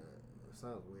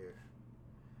sounds weird.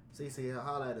 CC,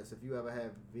 holla at us if you ever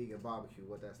have vegan barbecue.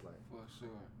 What that's like? For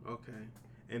sure. Okay.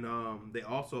 And they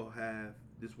also have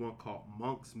this one called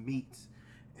Monk's Meats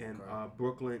in Okay.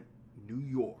 Brooklyn, New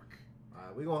York. All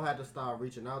right, we're gonna have to start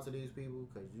reaching out to these people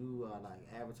because you are like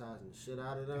advertising the shit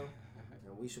out of them,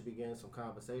 and we should be getting some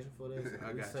conversation for this.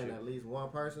 I We got send you. at least one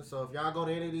person. So if y'all go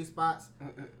to any of these spots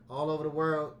all over the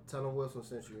world, tell them Wilson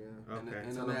sent you. Yeah. Okay.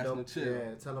 Tell them International dope. chill.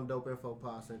 Yeah, tell them Dope Info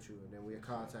Pod sent you, and then we'll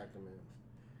contact them and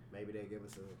maybe they give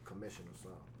us a commission or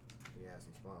something. We have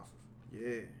some sponsors.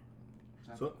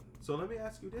 Yeah. So let me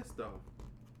ask you this though.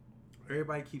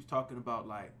 Everybody keeps talking about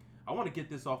like I want to get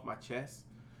this off my chest.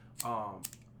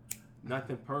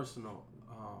 Nothing personal.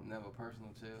 Never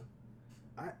personal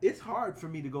chill. It's hard for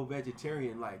me to go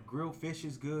vegetarian. Like grilled fish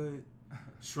is good,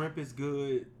 shrimp is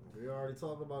good. We already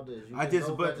talked about this. You I can just-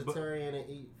 go but- vegetarian and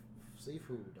eat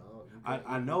seafood, dog. You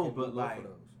I you know, can do but both like- of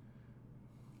those.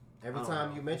 Every I don't time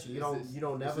know. you mention, you It's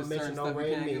don't never just mention certain no stuff you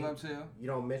red can't meat. give up chill. You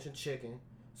don't mention chicken.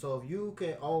 So if you can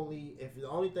if the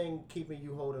only thing keeping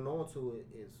you holding on to it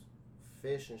is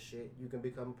fish and shit, you can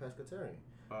become a pescatarian.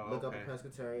 Look up Okay. a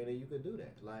pescatarian and you can do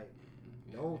that. Like,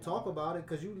 Yeah. don't talk about it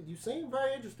because you seem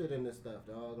very interested in this stuff,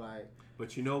 dog. Like,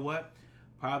 But you know what?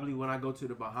 Probably when I go to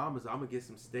the Bahamas, I'm gonna get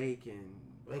some steak and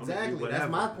I'm gonna do exactly.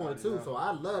 That's my whatever. point too. So I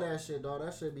love that shit, dog.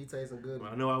 That shit be tasting good.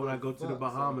 I know when I go to the Fuck,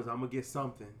 Bahamas, so- I'm gonna get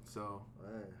something. So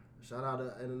Man, shout out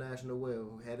to International Will,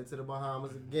 who headed to the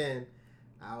Bahamas again,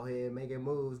 out here making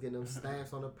moves, getting them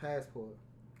stamps on the passport.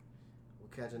 We're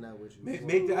catching up with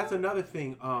you. that's another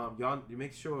thing. Y'all, you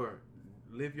make sure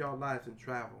live your lives and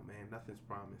travel, man. Nothing's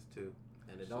promised too.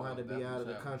 And it don't have to be out of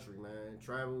the country, man.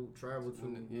 Travel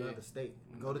to Yeah. another state.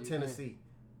 When Go to you Tennessee.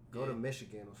 Go to Yeah.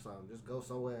 Michigan or something. Just go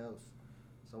somewhere else.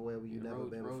 Somewhere where you Yeah, never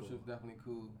been road before. trip's definitely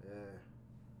cool. Yeah.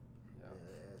 Yeah.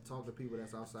 Yeah. Talk to people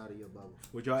that's outside of your bubble.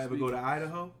 Would y'all ever go to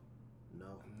Idaho? No.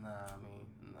 Nah, I mean,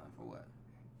 nah, for what?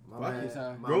 My Fuck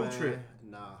it. my Road man- trip.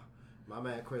 Nah. My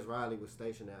man Chris Riley was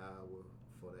stationed at Iowa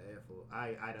for the Air Force.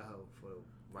 Idaho for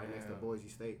right next to Yeah. Boise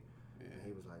State. Yeah. And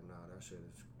he was like, nah, that shit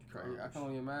is Crazy. I garbage. can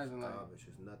only imagine, like, Garbage.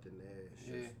 There's nothing there. It's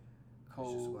yeah, just, it's just a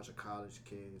cold. bunch of college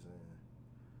kids and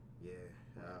yeah,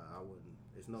 I wouldn't.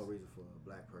 There's no reason for a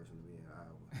black person to be in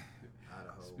Iowa,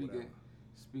 Idaho, whatever.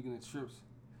 Speaking of trips,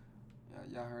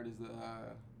 y'all heard it's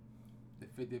the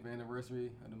 50th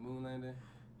anniversary of the moon landing.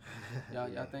 Y'all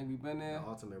think we been there? The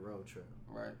ultimate road trip.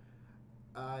 Right.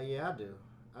 Yeah, I do.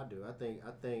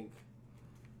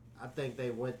 I think they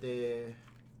went there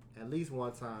at least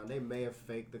one time. They may have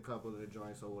faked a couple of the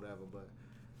joints or whatever, but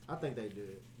I think they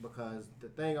did because the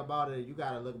thing about it, you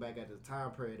got to look back at the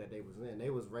time period that they was in. They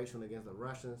was racing against the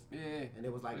Russians, Yeah. and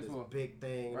it was like That's this what- big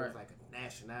thing. It was Right. like a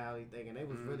nationality thing, and they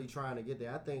was Mhm. really trying to get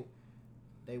there. I think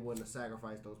they wouldn't have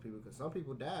sacrificed those people because some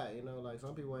people died. You know, like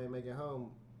some people ain't making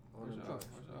home on For them sure. joints.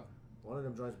 For sure. One of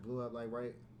them joints blew up like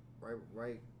right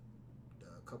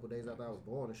a couple days after I was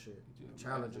born and shit. Could you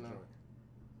Challenger imagine joint.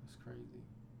 That's crazy.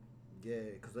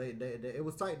 Yeah, cause they it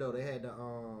was tight though. They had the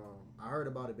I heard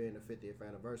about it being the 50th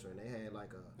anniversary, and they had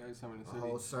like There's some in the a city.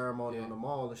 whole ceremony Yeah. on the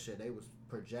mall and shit. They was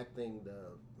projecting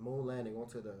the moon landing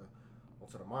onto the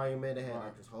monument. They had Right.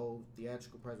 like this whole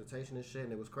theatrical presentation and shit,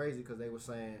 and it was crazy because they were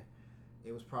saying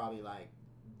it was probably like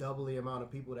double the amount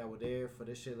of people that were there for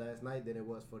this shit last night than it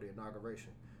was for the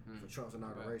inauguration, for Trump's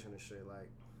inauguration and shit. Like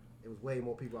it was way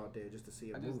more people out there just to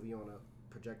see a I just- movie on a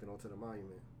projected onto the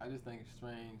monument. I just think it's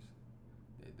strange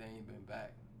that they ain't been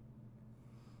back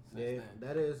since Yeah, then.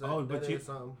 that is Oh, that but you- is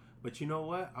something. But you know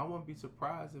what? I wouldn't be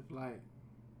surprised if like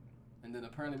And then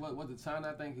apparently, what was it China?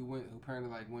 I think who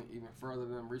apparently went even further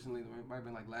than them recently. It might have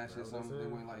been like last year or That was something. They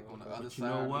it? went like on the Okay. other But you side.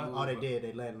 know of the what? moon. Oh, they did.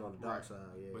 They landed on the dark Right. side.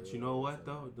 Yeah. But yeah, you know yeah, what so-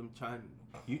 though? Them China,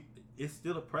 it's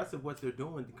still impressive what they're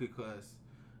doing because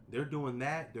they're doing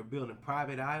that. They're building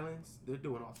private islands. They're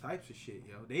doing all types of shit,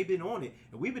 yo. They've been on it,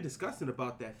 and we've been discussing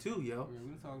about that too, yo. Yeah, we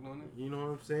been talking on it. You know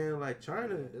what I'm saying? Like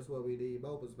China, Yeah, this what we need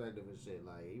both perspective and shit.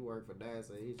 Like he worked for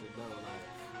NASA, he should know. Like,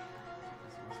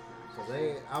 cause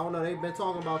I don't know. They've been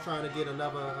talking about trying to get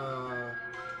another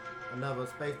another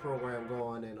space program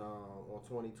going in on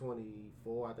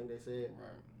 2024, I think they said. Right.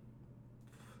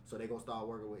 So they're gonna start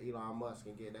working with Elon Musk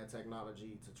and get that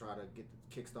technology to try to get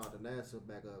kickstart the NASA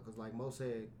back up. Cause like Mo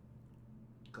said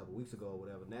a couple weeks ago or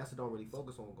whatever, NASA don't really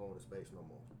focus on going to space no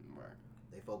more. Right.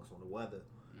 They focus on the weather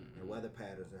and weather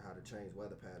patterns and how to change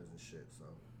weather patterns and shit. So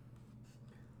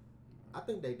I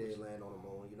think they did land on the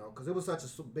moon, you know, cause it was such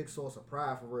a big source of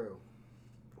pride for real,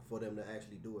 for them to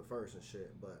actually do it first and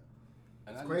shit. But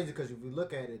And it's I crazy because if you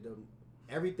look at it,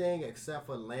 everything except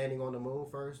for landing on the moon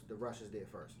first, the Russians did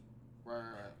first. Right.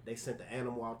 They sent the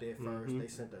animal out there 1st. They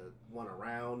sent the one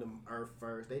around the Earth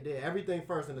first. They did everything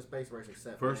first in the space race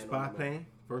except First land on spy the moon. plane.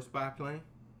 First spy plane.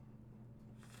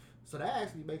 So that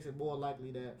actually makes it more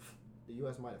likely that the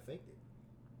U.S. might have faked it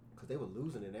because they were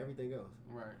losing it and everything else.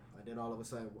 Right. And then all of a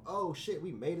sudden, oh shit,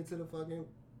 we made it to the fucking.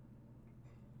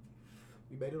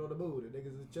 We made it on the moon. The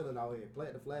niggas is chilling out here,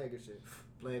 planting the flag and shit,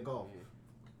 playing golf. Yeah.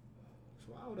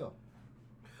 So I don't know.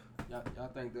 Y'all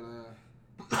think that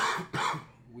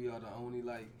we are the only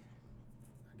like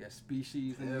I guess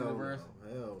species in the universe?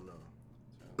 No, hell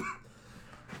no.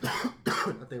 So,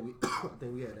 I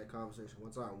think we had that conversation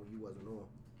one time when you wasn't on.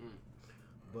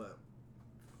 But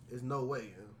there's no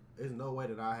way. There's no way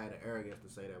that I had the arrogance to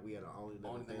say that we are the only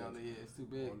living thing out there, yeah, it's too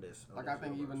big. on this. Like I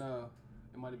think even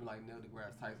it might have been like Neil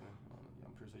deGrasse Tyson.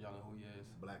 I'm pretty sure y'all know who he is.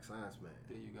 Black Science Man.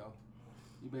 There you go.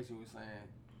 You basically was saying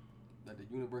that the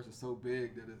universe is so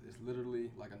big that it's literally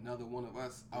like another one of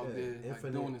us out there like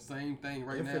doing the same thing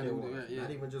right now. Infinite ones, Yeah.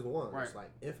 not even just one. Right. It's like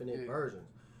infinite Yeah. versions.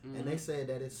 And they said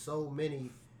that it's so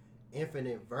many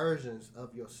infinite versions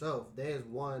of yourself. There's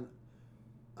one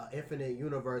infinite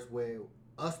universe where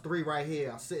us three right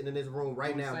here are sitting in this room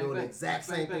right now doing the exact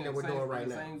same thing that we're doing right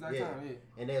now. Same exact time, yeah.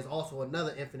 And there's also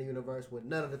another infinite universe where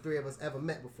none of the three of us ever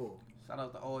met before. Shout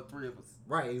out to all three of us.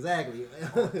 Right, exactly.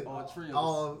 All three of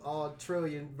us. all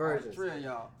trillion versions. All three of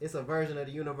y'all. It's a version of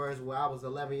the universe where I was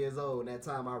 11 years old, and that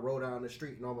time I rode down the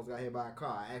street and almost got hit by a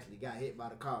car. I actually got hit by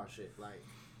the car and shit. Like,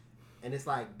 and it's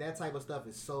like that type of stuff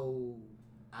is so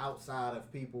outside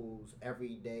of people's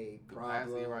everyday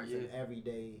problems and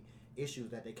everyday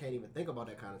issues that they can't even think about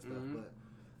that kind of stuff. But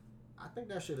I think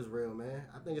that shit is real, man.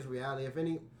 I think it's reality. If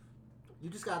any, you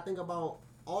just gotta think about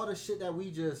all the shit that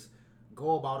we just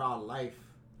go about our life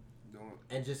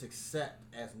and just accept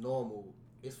as normal.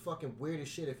 It's fucking weird as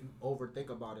shit if you overthink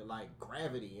about it. Like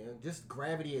gravity, and just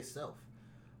gravity itself.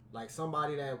 Like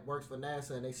somebody that works for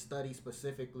NASA and they study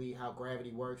specifically how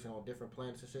gravity works and on different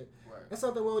planets and shit. Right. That's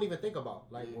something we don't even think about.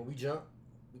 Like when we jump,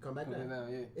 we come back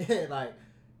down. Yeah. Like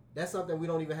that's something we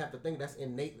don't even have to think. That's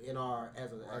innate in our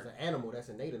as an animal. That's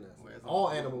innate in us. Whereas All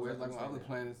animals. Whereas like on other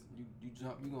planets, you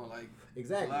jump, you gonna like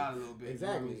exactly glide a little bit.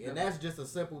 Exactly, You know what I mean? and that's just a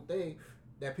simple thing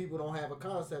that people don't have a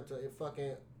concept to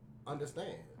fucking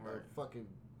understand. Right. Fucking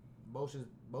motion,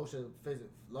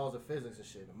 physics, laws of physics and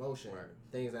shit, emotion, Right.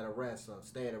 things at rest,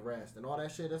 stay at rest, and all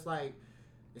that shit. It's like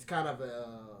it's kind of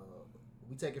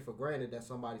we take it for granted that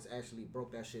somebody's actually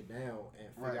broke that shit down and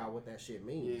figure out what that shit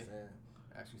means. Yeah. And,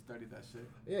 Actually studied that shit.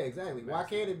 yeah, exactly. Why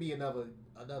can't it be another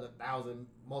 1,000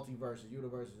 multiverses,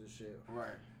 universes and shit?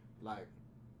 Right. Like,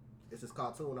 it's this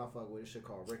cartoon I fuck with. This shit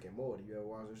called Rick and Morty. You ever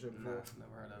watched this shit before? Nah,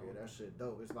 never heard of Yeah, it. that shit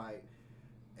dope. It's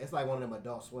like one of them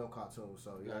Adult Swim cartoons.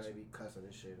 So you know Gotcha. they be cussing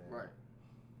and shit. And, Right.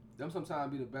 Them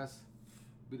sometimes be the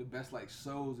best like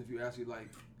shows if you actually like.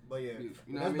 But yeah, You know that's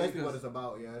what I mean? basically what 'Cause- it's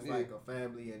about. Yeah, it's yeah. like a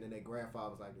family, and then their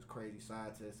grandfather was like this crazy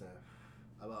scientist, and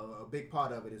a big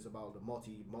part of it is about the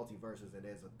multiverses, and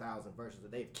there's 1,000 versions,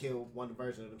 and they've killed one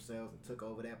version of themselves and took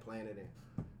over that planet,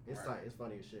 and it's Right. tight. It's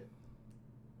funny as shit.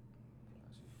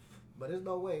 But there's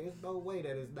no way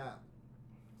that it's not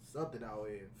something out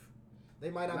here. They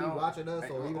might not be watching us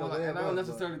or even aware and of I don't us,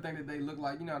 necessarily think that they look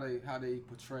like how they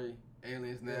portray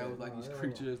aliens now, Yeah, like no, these hell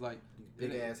creatures, like these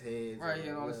big ass heads, right? Yeah,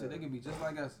 and all that shit. They can be just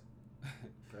like us.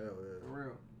 Hell yeah. For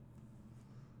real.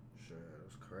 Shit,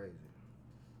 that's crazy.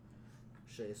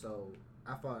 Shit, so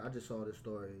I just saw this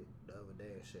story the other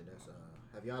day and shit. That's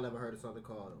have y'all ever heard of something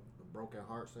called the broken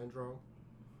heart syndrome?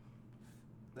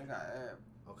 I think I have.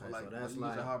 Okay, Like, so that's you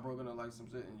like get your heart broken or like some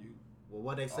shit, and you. well,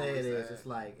 what they say always it is sad. it's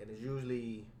like, and it's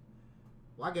usually.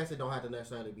 Well, I guess it don't have to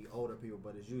necessarily be older people,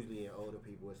 but it's usually in older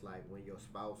people. It's like when your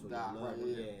spouse or Die, your loved right,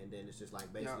 one, yeah. and then it's just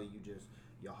like basically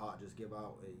your heart just give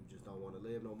out and you just don't want to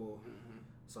live no more. Mm-hmm.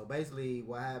 So basically,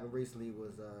 what happened recently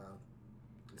was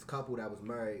this couple that was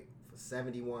married for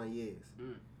 71 years.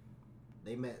 Mm.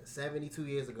 They met 72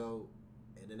 years ago,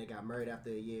 and then they got married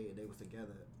after a year, and they was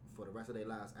together for the rest of their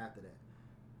lives after that.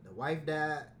 The wife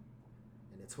died,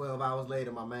 and then 12 hours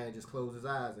later, my man just closed his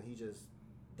eyes, and he just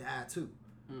died too.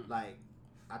 Mm. Like,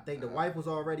 I think the wife was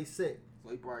already sick, So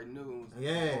he probably knew and was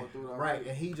Yeah, going through it right. already.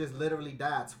 And he just literally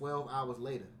died 12 hours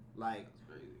later. Like, That's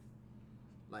crazy.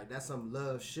 like that's some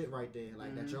love shit right there.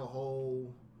 Like that Mhm. your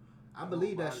whole. I Your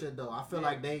believe whole that body. shit though. I feel Yeah.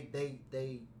 like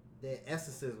their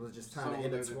essences was just trying to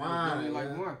they intertwine. literally like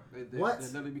yeah. one. They What?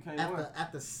 literally became one.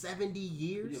 After 70 Can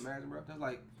years. you imagine, bro? That's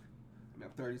like, I mean,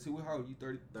 I'm 32. How old are you?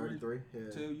 33? 33. Yeah.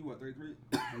 Two? You what? 33?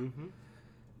 Mm-hmm.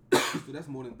 So that's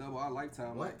more than double our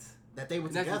lifetime. What? That they were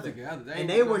And that's just together. together. And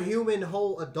they were human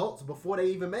whole adults before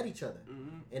they even met each other.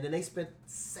 Mm-hmm. And then they spent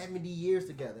 70 years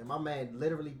together. And my man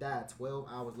literally died 12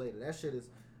 hours later. That shit is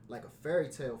like a fairy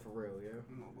tale for real, yeah.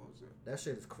 No bullshit. That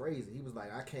shit is crazy. He was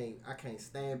like, I can't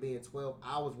stand being 12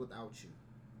 hours without you.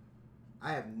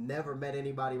 I have never met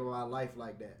anybody in my life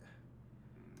like that.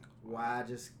 Why I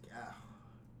just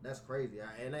that's crazy.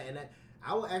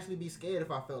 I would actually be scared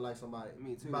if I felt like somebody.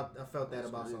 Me too. I felt that That's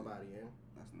about crazy. somebody, yeah.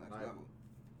 That's next Like, level.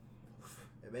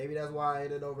 And maybe that's why I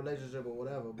ended no relationship or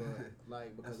whatever. But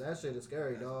like because that shit is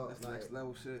scary, dog. That's Like next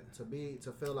level shit.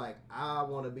 to feel like I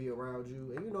want to be around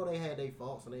you, and you know they had their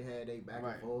faults and they had their back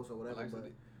Right. and forths or whatever. Like, but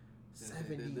they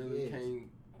 70 literally years,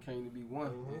 came to be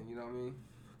one. Mhm. And you know what I mean?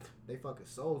 they fucking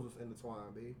souls was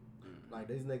intertwined, b. Mm-hmm. Like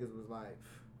these niggas was like,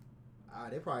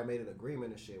 they probably made an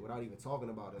agreement and shit without even talking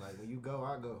about it. Like when you go,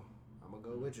 I go. I'm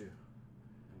gonna go with you.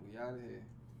 We out of here.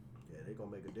 Yeah, they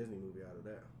gonna make a Disney movie out of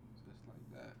that. Just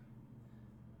like that.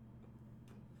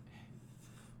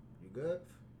 You good?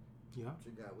 Yeah. What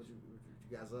you got? What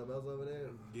you got? Something else over there?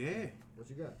 Yeah. What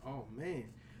you got? Oh man,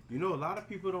 you know a lot of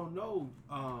people don't know.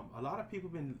 A lot of people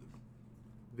been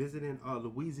visiting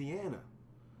Louisiana.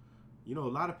 You know, a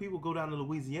lot of people go down to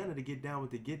Louisiana to get down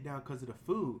with the get down because of the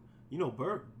food. You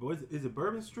know, is it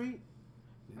Bourbon Street?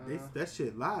 That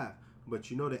shit live. But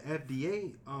you know the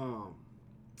FDA,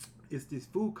 it's these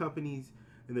food companies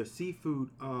and their seafood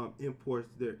imports.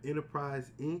 Their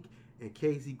Enterprise Inc. and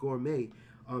KZ Gourmet.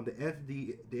 The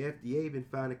FDA been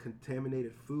finding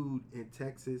contaminated food in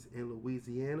Texas and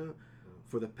Louisiana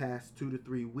for the past 2 to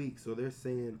 3 weeks. So they're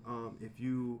saying if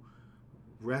you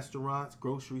restaurants,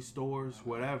 grocery stores,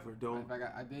 whatever, don't. In fact,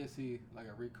 I did see like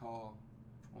a recall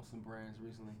on some brands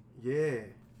recently. Yeah.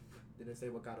 Did they say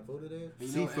what kind of food it is?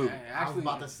 You know, Seafood. I was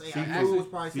about to say, seafood. it was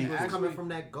probably Seafood. seafood coming from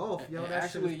that Gulf. Yo, that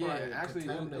actually, shit was probably actually, it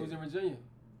was contaminated. in Virginia.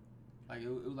 Like it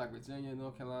was like Virginia,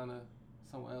 North Carolina,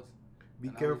 somewhere else. Be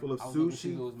And careful of I was looking to see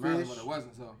sushi, if it was Maryland, fish, but it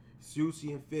wasn't. So sushi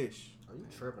and fish. Oh, you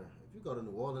tripping. If you go to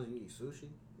New Orleans and you eat sushi,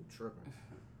 you tripping.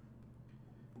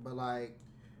 But like,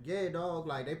 yeah, dog,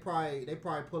 like they probably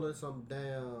pulling some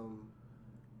damn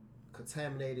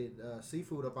contaminated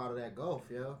seafood up out of that Gulf,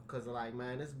 yo. Cause like,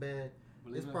 man, it's believe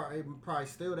it. probably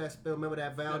still that spill. Remember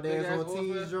that That big Valdez ass oil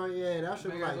Ortiz spill? joint? Yeah, that shit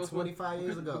was Big ass like oil spill. 25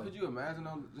 years But ago. could you imagine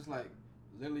though, just like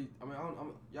literally? I mean,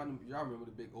 y'all remember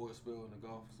the big oil spill in the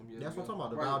Gulf some years That's ago? what I'm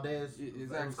talking about. The Right. Valdez. Yeah, It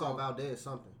exactly. was called So, Valdez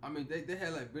something. I mean, they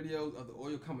had like videos of the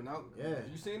oil coming out. Yeah.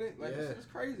 You seen it? Like Yeah. it's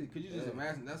crazy. Could you just Yeah.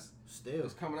 imagine that's Still,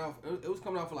 it's coming out? It was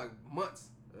coming out for like months.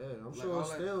 yeah, I'm like sure all it's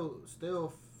that-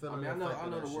 still I feeling. mean, I the know effect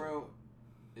of the that shit. world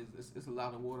is it's a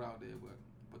lot of water out there, but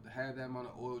to have that amount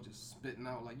of oil just spitting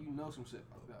out, like you know some shit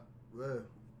like that.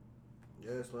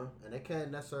 Yeah. Yes, man. And they can't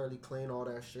necessarily clean all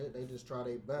that shit. They just try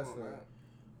their best. Come on, and- man.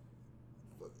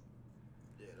 but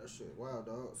yeah, that shit wild,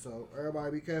 dog. So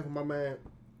everybody be careful, my man.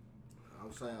 I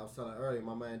was telling earlier,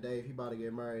 my man Dave, he about to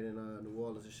get married in New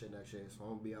Orleans and shit next year. So I'm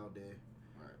gonna be out there.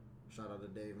 Right. Shout out to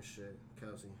Dave and shit.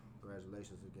 Kelsey,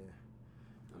 congratulations again.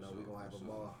 I know we're gonna have a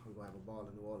ball. We're gonna have a ball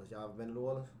in New Orleans. Y'all ever been to New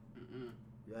Orleans? Mm-mm.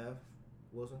 You have?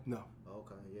 Wilson? No. Oh,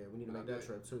 okay, yeah, we need to Not make that yet.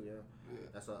 trip too, yeah. Yeah.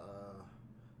 That's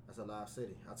a live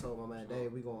city. I told my man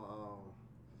Dave we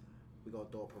gonna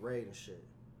throw a parade and shit.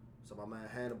 So my man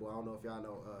Hannibal, I don't know if y'all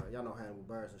know Hannibal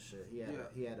Buress and shit.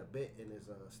 He had a bit in his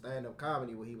stand up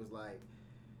comedy where he was like,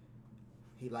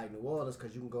 he liked New Orleans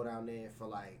because you can go down there for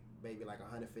like maybe like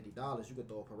 $150. You can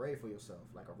throw a parade for yourself,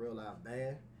 like a real live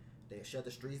band. They shut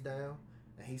the streets down,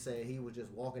 and he said he was just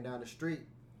walking down the street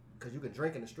because you can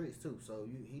drink in the streets too. So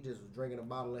he just was drinking a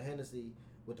bottle of Hennessy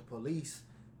with the police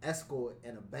escort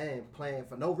and a band playing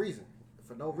for no reason.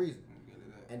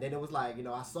 And then it was like,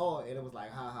 I saw it and it was like,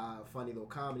 funny little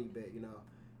comedy bit,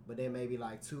 But then maybe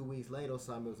like 2 weeks later or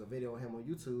something, it was a video of him on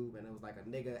YouTube and it was like a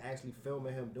nigga actually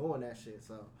filming him doing that shit.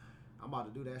 So I'm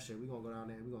about to do that shit. We gonna go down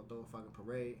there. We gonna throw a fucking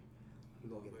parade. We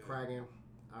gonna get it cracking.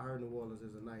 I heard New Orleans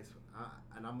is a nice,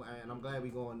 and I'm glad we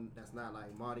going. That's not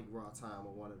like Mardi Gras time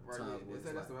or one of the Right. times Yeah. where They it's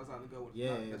said like, that's the best time to go. With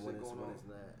yeah, that shit when going on. it's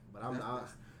not. But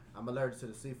That's- I'm allergic to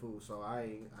the seafood, so I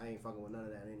ain't fucking with none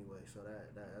of that anyway. So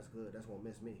that's good. That's won't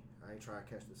miss me. I ain't trying to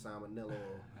catch the salmonella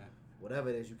or whatever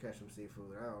it is you catch from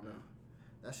seafood. I don't know.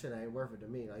 That shit ain't worth it to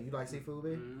me. Like, you like seafood, B?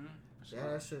 Mm-hmm. Yeah,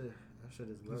 that shit is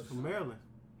He's gross. from Maryland.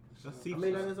 That's I seafood.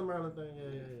 mean, that is a Maryland thing.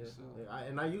 Yeah. for sure. Yeah,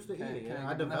 and I used to eat Can't- it. can't Yeah.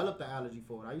 I get enough. developed the allergy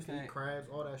for it. I used to eat Can't- crabs,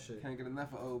 all that shit. Can't get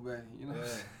enough of Old Bay, you know. Yeah.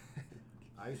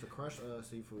 I used to crush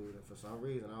seafood, and for some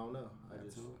reason, I don't know.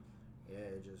 Yeah,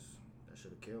 it just that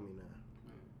should have killed me now.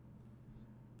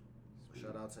 So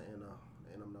shout out to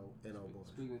NO boys.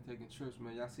 Speaking of taking trips,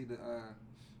 man, y'all see the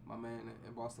my man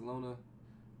in Barcelona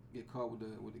get caught with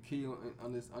the key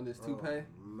on this toupee.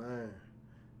 Oh, man,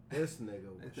 this nigga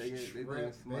was They think it's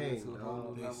smart tripping, to a whole dog.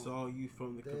 new They level. saw you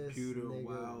from the This computer a nigga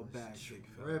while was back, big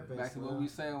fella. tripping, Back to what son. we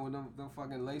saying with them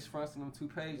fucking lace fronts and them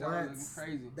toupees, y'all What? looking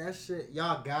crazy. That shit,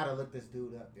 y'all gotta look this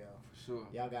dude up, y'all. For sure.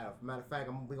 Y'all gotta. Matter of fact,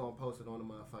 we gonna post it on the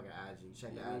motherfucking IG.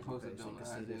 Check Yeah, the we IG post it page so you on can the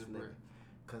see IG, this bro. nigga.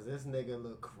 Cause this nigga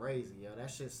look crazy, yo. That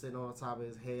shit sitting on top of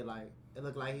his head like it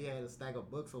looked like he had a stack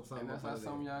of books or something. And that's up how under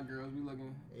some of there. y'all girls be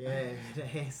looking. Yeah, the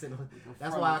head sitting on. them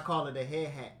That's why I frontals. call it the head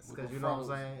hats. With Cause the you know what I'm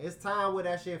frontals. saying. It's time where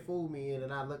that shit fooled me, and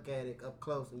then I look at it up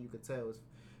close, and you can tell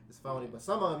it's phony. But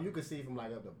some of them you can see from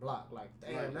like up the block. Like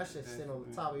damn, Right. that shit Yeah, sitting on the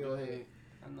yeah. top of your Yeah. head.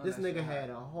 I know This that nigga shit had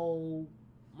a whole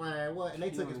man. What? And they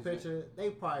took his Killing shit. picture. They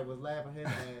probably was laughing his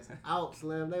ass out,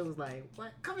 Slim. They was like,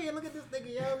 "What? Come here, look at this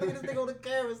nigga, yo. Look at this nigga on the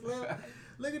camera, Slim.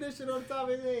 Look at this shit on the top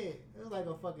of his head. It was like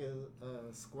a fucking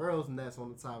squirrel's nest on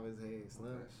the top of his head,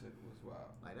 Slim. That shit was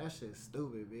wild. Like that shit's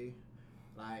stupid, b.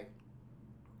 Like,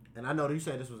 and I know that you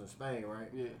said this was in Spain, right?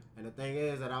 Yeah. And the thing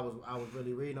is that I was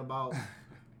really reading about,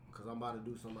 cause I'm about to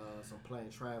do some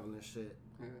plane traveling shit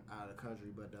Yeah. out of the country,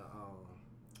 but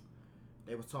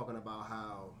they was talking about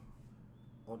how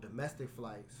on domestic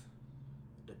flights,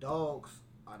 the dogs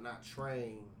are not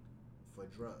trained for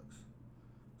drugs.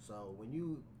 So when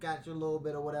you got your little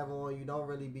bit of whatever on you, don't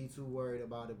really be too worried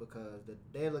about it because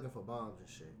they're looking for bombs and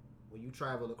shit. When you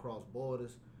travel across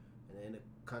borders and in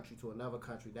a country to another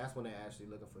country, that's when they're actually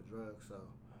looking for drugs. So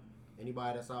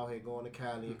anybody that's out here going to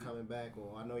Cali and coming back,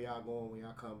 or I know y'all going when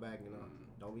y'all come back, you know,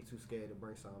 don't be too scared to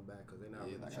bring something back because they're not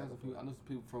Yeah, really like checking I know some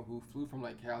people who flew from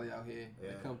like Cali out here.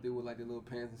 Yeah. They come through with like their little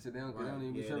pants and shit. They don't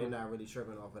even be Yeah, tripping. they're not really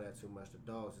tripping off of that too much. The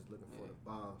dogs is looking for Yeah. the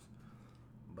bombs.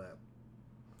 But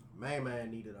man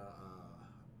needed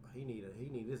he needed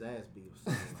his ass beat or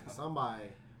something. Like somebody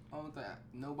I don't think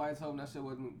nobody told him that shit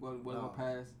wasn't gonna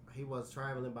pass. he was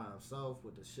traveling by himself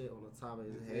with the shit on the top of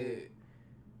his His head. head.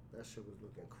 That shit was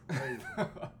looking crazy.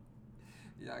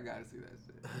 Yeah, I gotta see that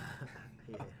shit.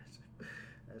 Yeah,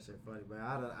 that shit funny, man.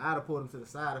 I'd have pulled him to the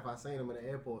side if I seen him in the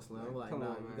airport, Slim. I'm like, Come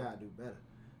nah, on, you man. gotta do better.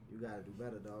 You gotta do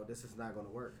better, dog. This is not gonna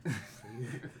work.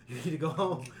 you need to go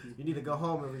home. You need to go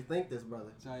home and rethink this,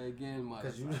 brother. Try again, mother.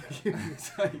 Cause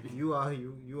you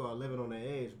are living on the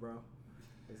edge, bro.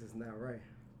 This is not right.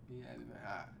 He had it been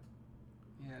high.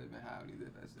 He had it been high when he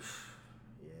did that shit.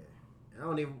 Yeah. I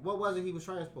don't even. What was it he was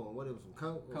transporting? What it was some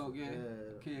coke? Coke, yeah.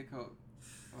 Kid coke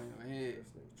on your head.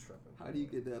 This nigga's tripping. How do you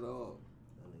get that off?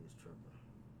 That nigga's tripping.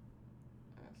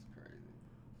 That's crazy.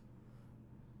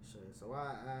 Shit. So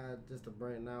I just to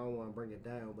bring. Now I don't want to bring it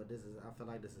down, but I feel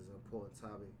like this is an important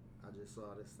topic. I just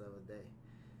saw this the other day.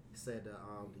 It said the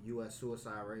U.S.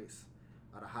 suicide rates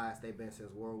are the highest they've been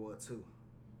since World War II.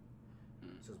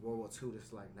 Since World War II, this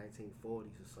is like 1940s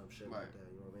or some shit like Right. that.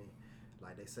 You know what I mean?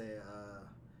 Like they said,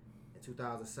 in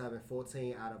 2007,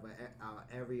 14 out of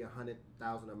every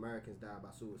 100,000 Americans died by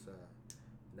suicide.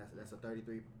 And that's a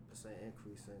 33%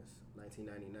 increase since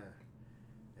 1999,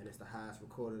 and it's the highest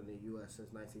recorded in the U.S.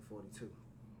 since 1942.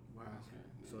 Wow.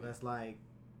 So that's like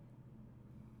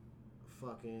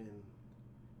fucking,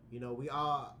 you know, we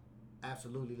are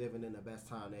absolutely living in the best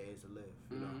time there is to live.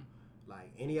 You know,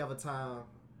 like any other time,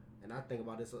 and I think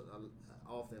about this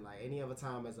often. Like any other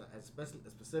time,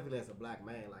 specifically as a black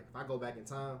man, like if I go back in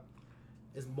time,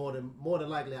 it's more than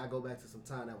likely I go back to some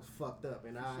time that was fucked up,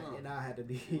 and I had to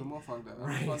be Even more fucked up.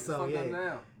 Right, Fucked so, up yeah.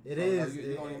 now. It So, is. like,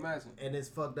 you don't imagine. And it's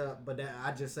fucked up. But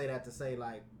I just say that to say,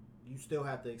 like, you still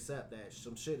have to accept that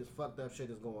some shit is fucked up shit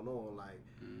is going on. Like,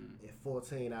 if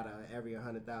 14 out of every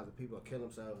 100,000 people are killing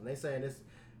themselves. And they saying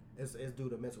it's due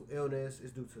to mental illness.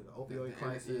 It's due to the opioid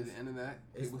crisis. The internet.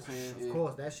 It's, People saying, of yeah.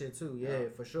 course, that shit too. Yeah,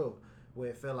 for sure. Where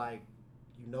it feel like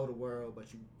you know the world,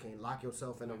 but you can't lock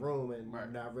yourself in a room and Right.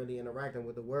 you're not really interacting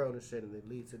with the world and shit, and it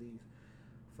leads to these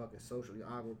fucking socially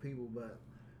awkward people. But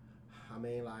I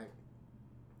mean, like,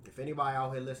 if anybody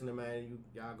out here listening, man,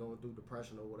 y'all going through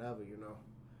depression or whatever, you know,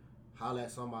 holler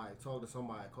at somebody, talk to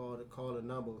somebody, call a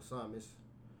number or something. It's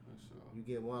For sure. you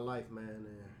get one life, man, and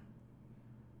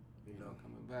you know.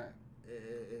 Coming back.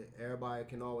 Everybody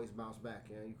can always bounce back,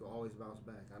 you know. You can always bounce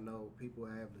back. I know people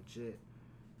have legit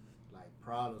like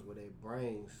problems where their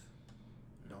brains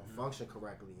don't function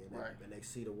correctly, and Right. and they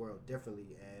see the world differently.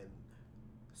 And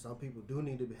some people do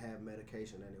need to have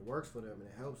medication, and it works for them and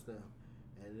it helps them.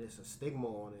 And it's a stigma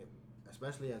on it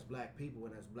especially as black people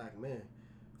and as black men,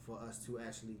 for us to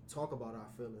actually talk about our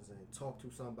feelings and talk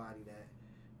to somebody that,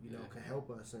 you know, can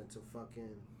help us and to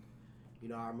fucking, you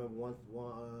know, I remember one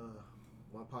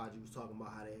pod you was talking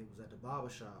about how they was at the barber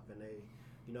shop and they,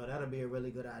 you know, that'd be a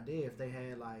really good idea if they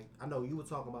had like, I know you were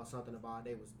talking about something about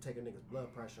they was taking niggas'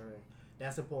 blood pressure and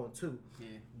that's important too.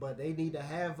 Yeah. But they need to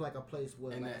have like a place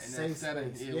where like a safe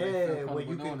space. Yeah, where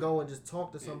you can go and just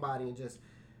talk to somebody and just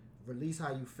release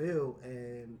how you feel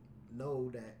and know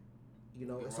that, you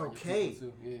know, it's okay.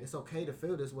 It's okay to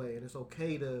feel this way and it's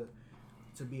okay to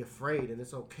be afraid and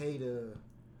it's okay to,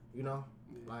 you know,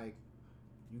 like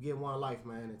you get one life,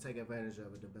 man, and take advantage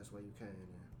of it the best way you can. And,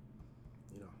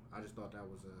 you know, I just thought that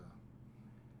was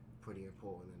pretty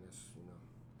important and that's, you know,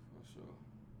 for sure.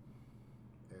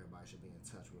 Everybody should be in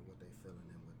touch with what they feeling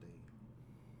and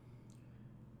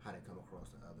how they come across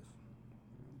to others.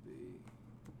 Indeed.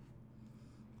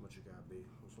 What you got, B?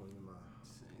 What's on your mind?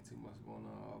 Ain't too much going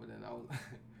on, but then I was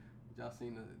y'all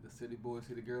seen the City Boys,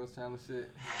 City Girls challenge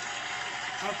shit?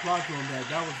 I applaud you on that.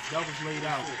 That was laid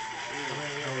out. That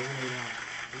was laid out.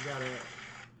 You gotta.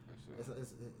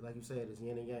 It's like you said, it's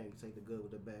yin and yang. You take the good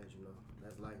with the bad, you know.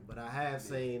 That's like. But I have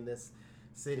seen this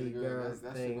City Girls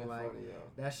thing, like funny,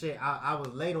 that shit. I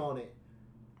was late on it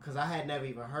because I had never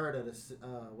even heard of this.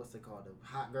 What's it called? The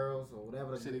Hot Girls or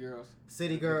whatever. City Girls.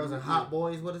 City Girls and Hot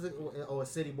Boys. What is it? Or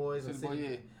City Boys and City.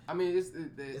 Yeah. I mean, it's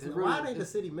really, why ain't the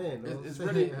City Men? It's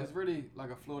really like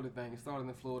a Florida thing. It started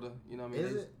in Florida. You know what I mean?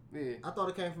 Is it? Yeah. I thought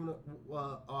it came from the.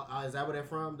 Is that where they're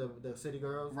from? The City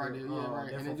Girls. Right.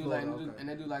 Right. And they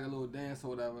do like a little dance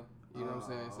or whatever. You know what I'm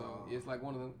saying? So it's like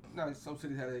one of them. You know, some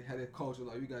cities had their culture.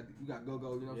 Like you got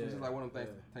go-go. You know, so it's just like one of them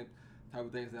things, type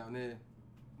of things down there.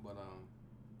 But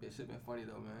it shit been funny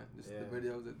though, man. Just the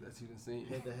videos that you been seen.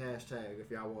 Hit the hashtag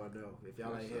if y'all want to know. If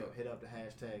y'all ain't hit up the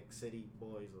hashtag City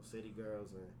Boys or City Girls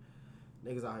and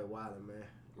niggas out here wilding, man.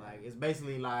 Like it's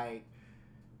basically like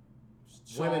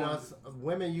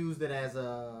women used it as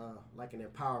a like an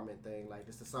empowerment thing. Like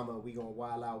this is summer, we gonna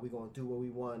wild out, we gonna do what we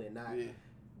want and not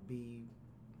be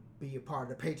a part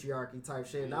of the patriarchy type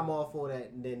shit. And I'm all for that.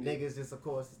 And then niggas just of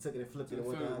course took it and flipped it and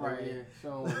went the other way.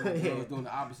 So was doing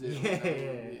the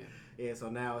opposite. Yeah, so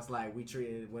now it's like we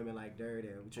treated women like dirt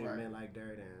and we treat men like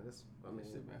dirt and it's, I mean,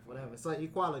 whatever. It's like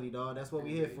equality, dog. That's what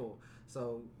we here for.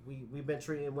 So we've been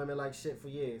treating women like shit for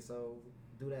years. So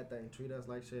do that thing. Treat us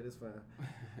like shit. It's fine.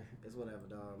 It's whatever,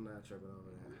 dog. I'm not tripping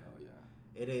over that. Oh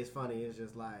yeah. It is funny. It's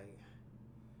just like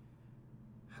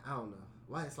I don't know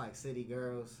why it's like City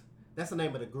Girls. That's the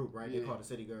name of the group, right? They call the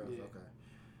City Girls. Yeah. Okay.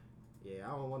 Yeah,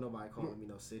 I don't want nobody calling me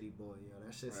no city boy. Yo,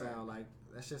 that shit sound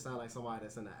like somebody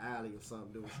that's in the alley or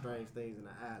something doing strange things in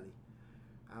the alley.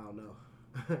 I don't know.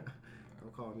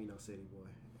 Don't call me no city boy.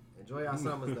 Enjoy your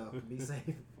summers though. Be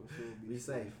safe. Be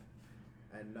safe.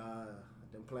 And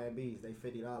them Plan Bs, they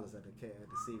 $50 at the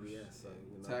CVS. So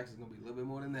you know, taxes gonna be a little bit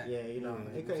more than that. Yeah, you know,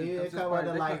 it come out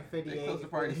to like 58. Close to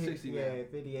probably 60. Yeah,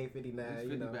 58, 59. It's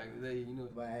 50 back in the day, you know.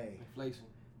 But hey, inflation.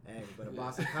 Hey, but a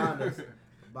box of condoms.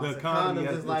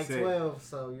 Condoms is like 12,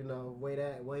 so you know, weigh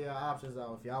your options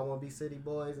out. If y'all want to be city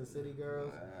boys and city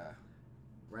girls,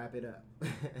 wrap it up. That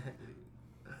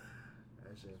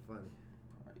shit's funny.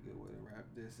 Probably a good way to wrap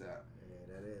this up.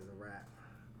 Yeah, that is a wrap.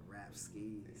 A wrap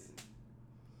skis.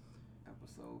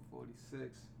 Episode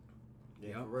 46.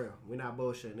 Yeah, for real. We not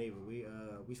bullshitting either.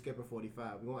 We skipping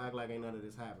 45. We gonna act like ain't none of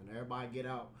this happened. Everybody get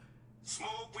out.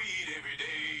 Smoke weed every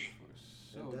day. For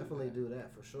sure. Yeah, definitely do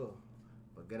that for sure.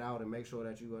 But get out and make sure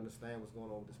that you understand what's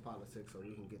going on with this politics so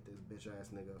we can get this bitch ass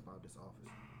nigga up out this office.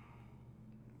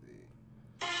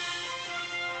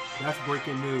 That's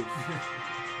breaking news.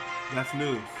 That's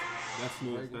news. That's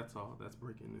news. That's all. That's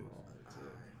breaking news. All right.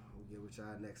 We'll get with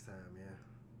y'all next time, yeah.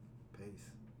 Peace.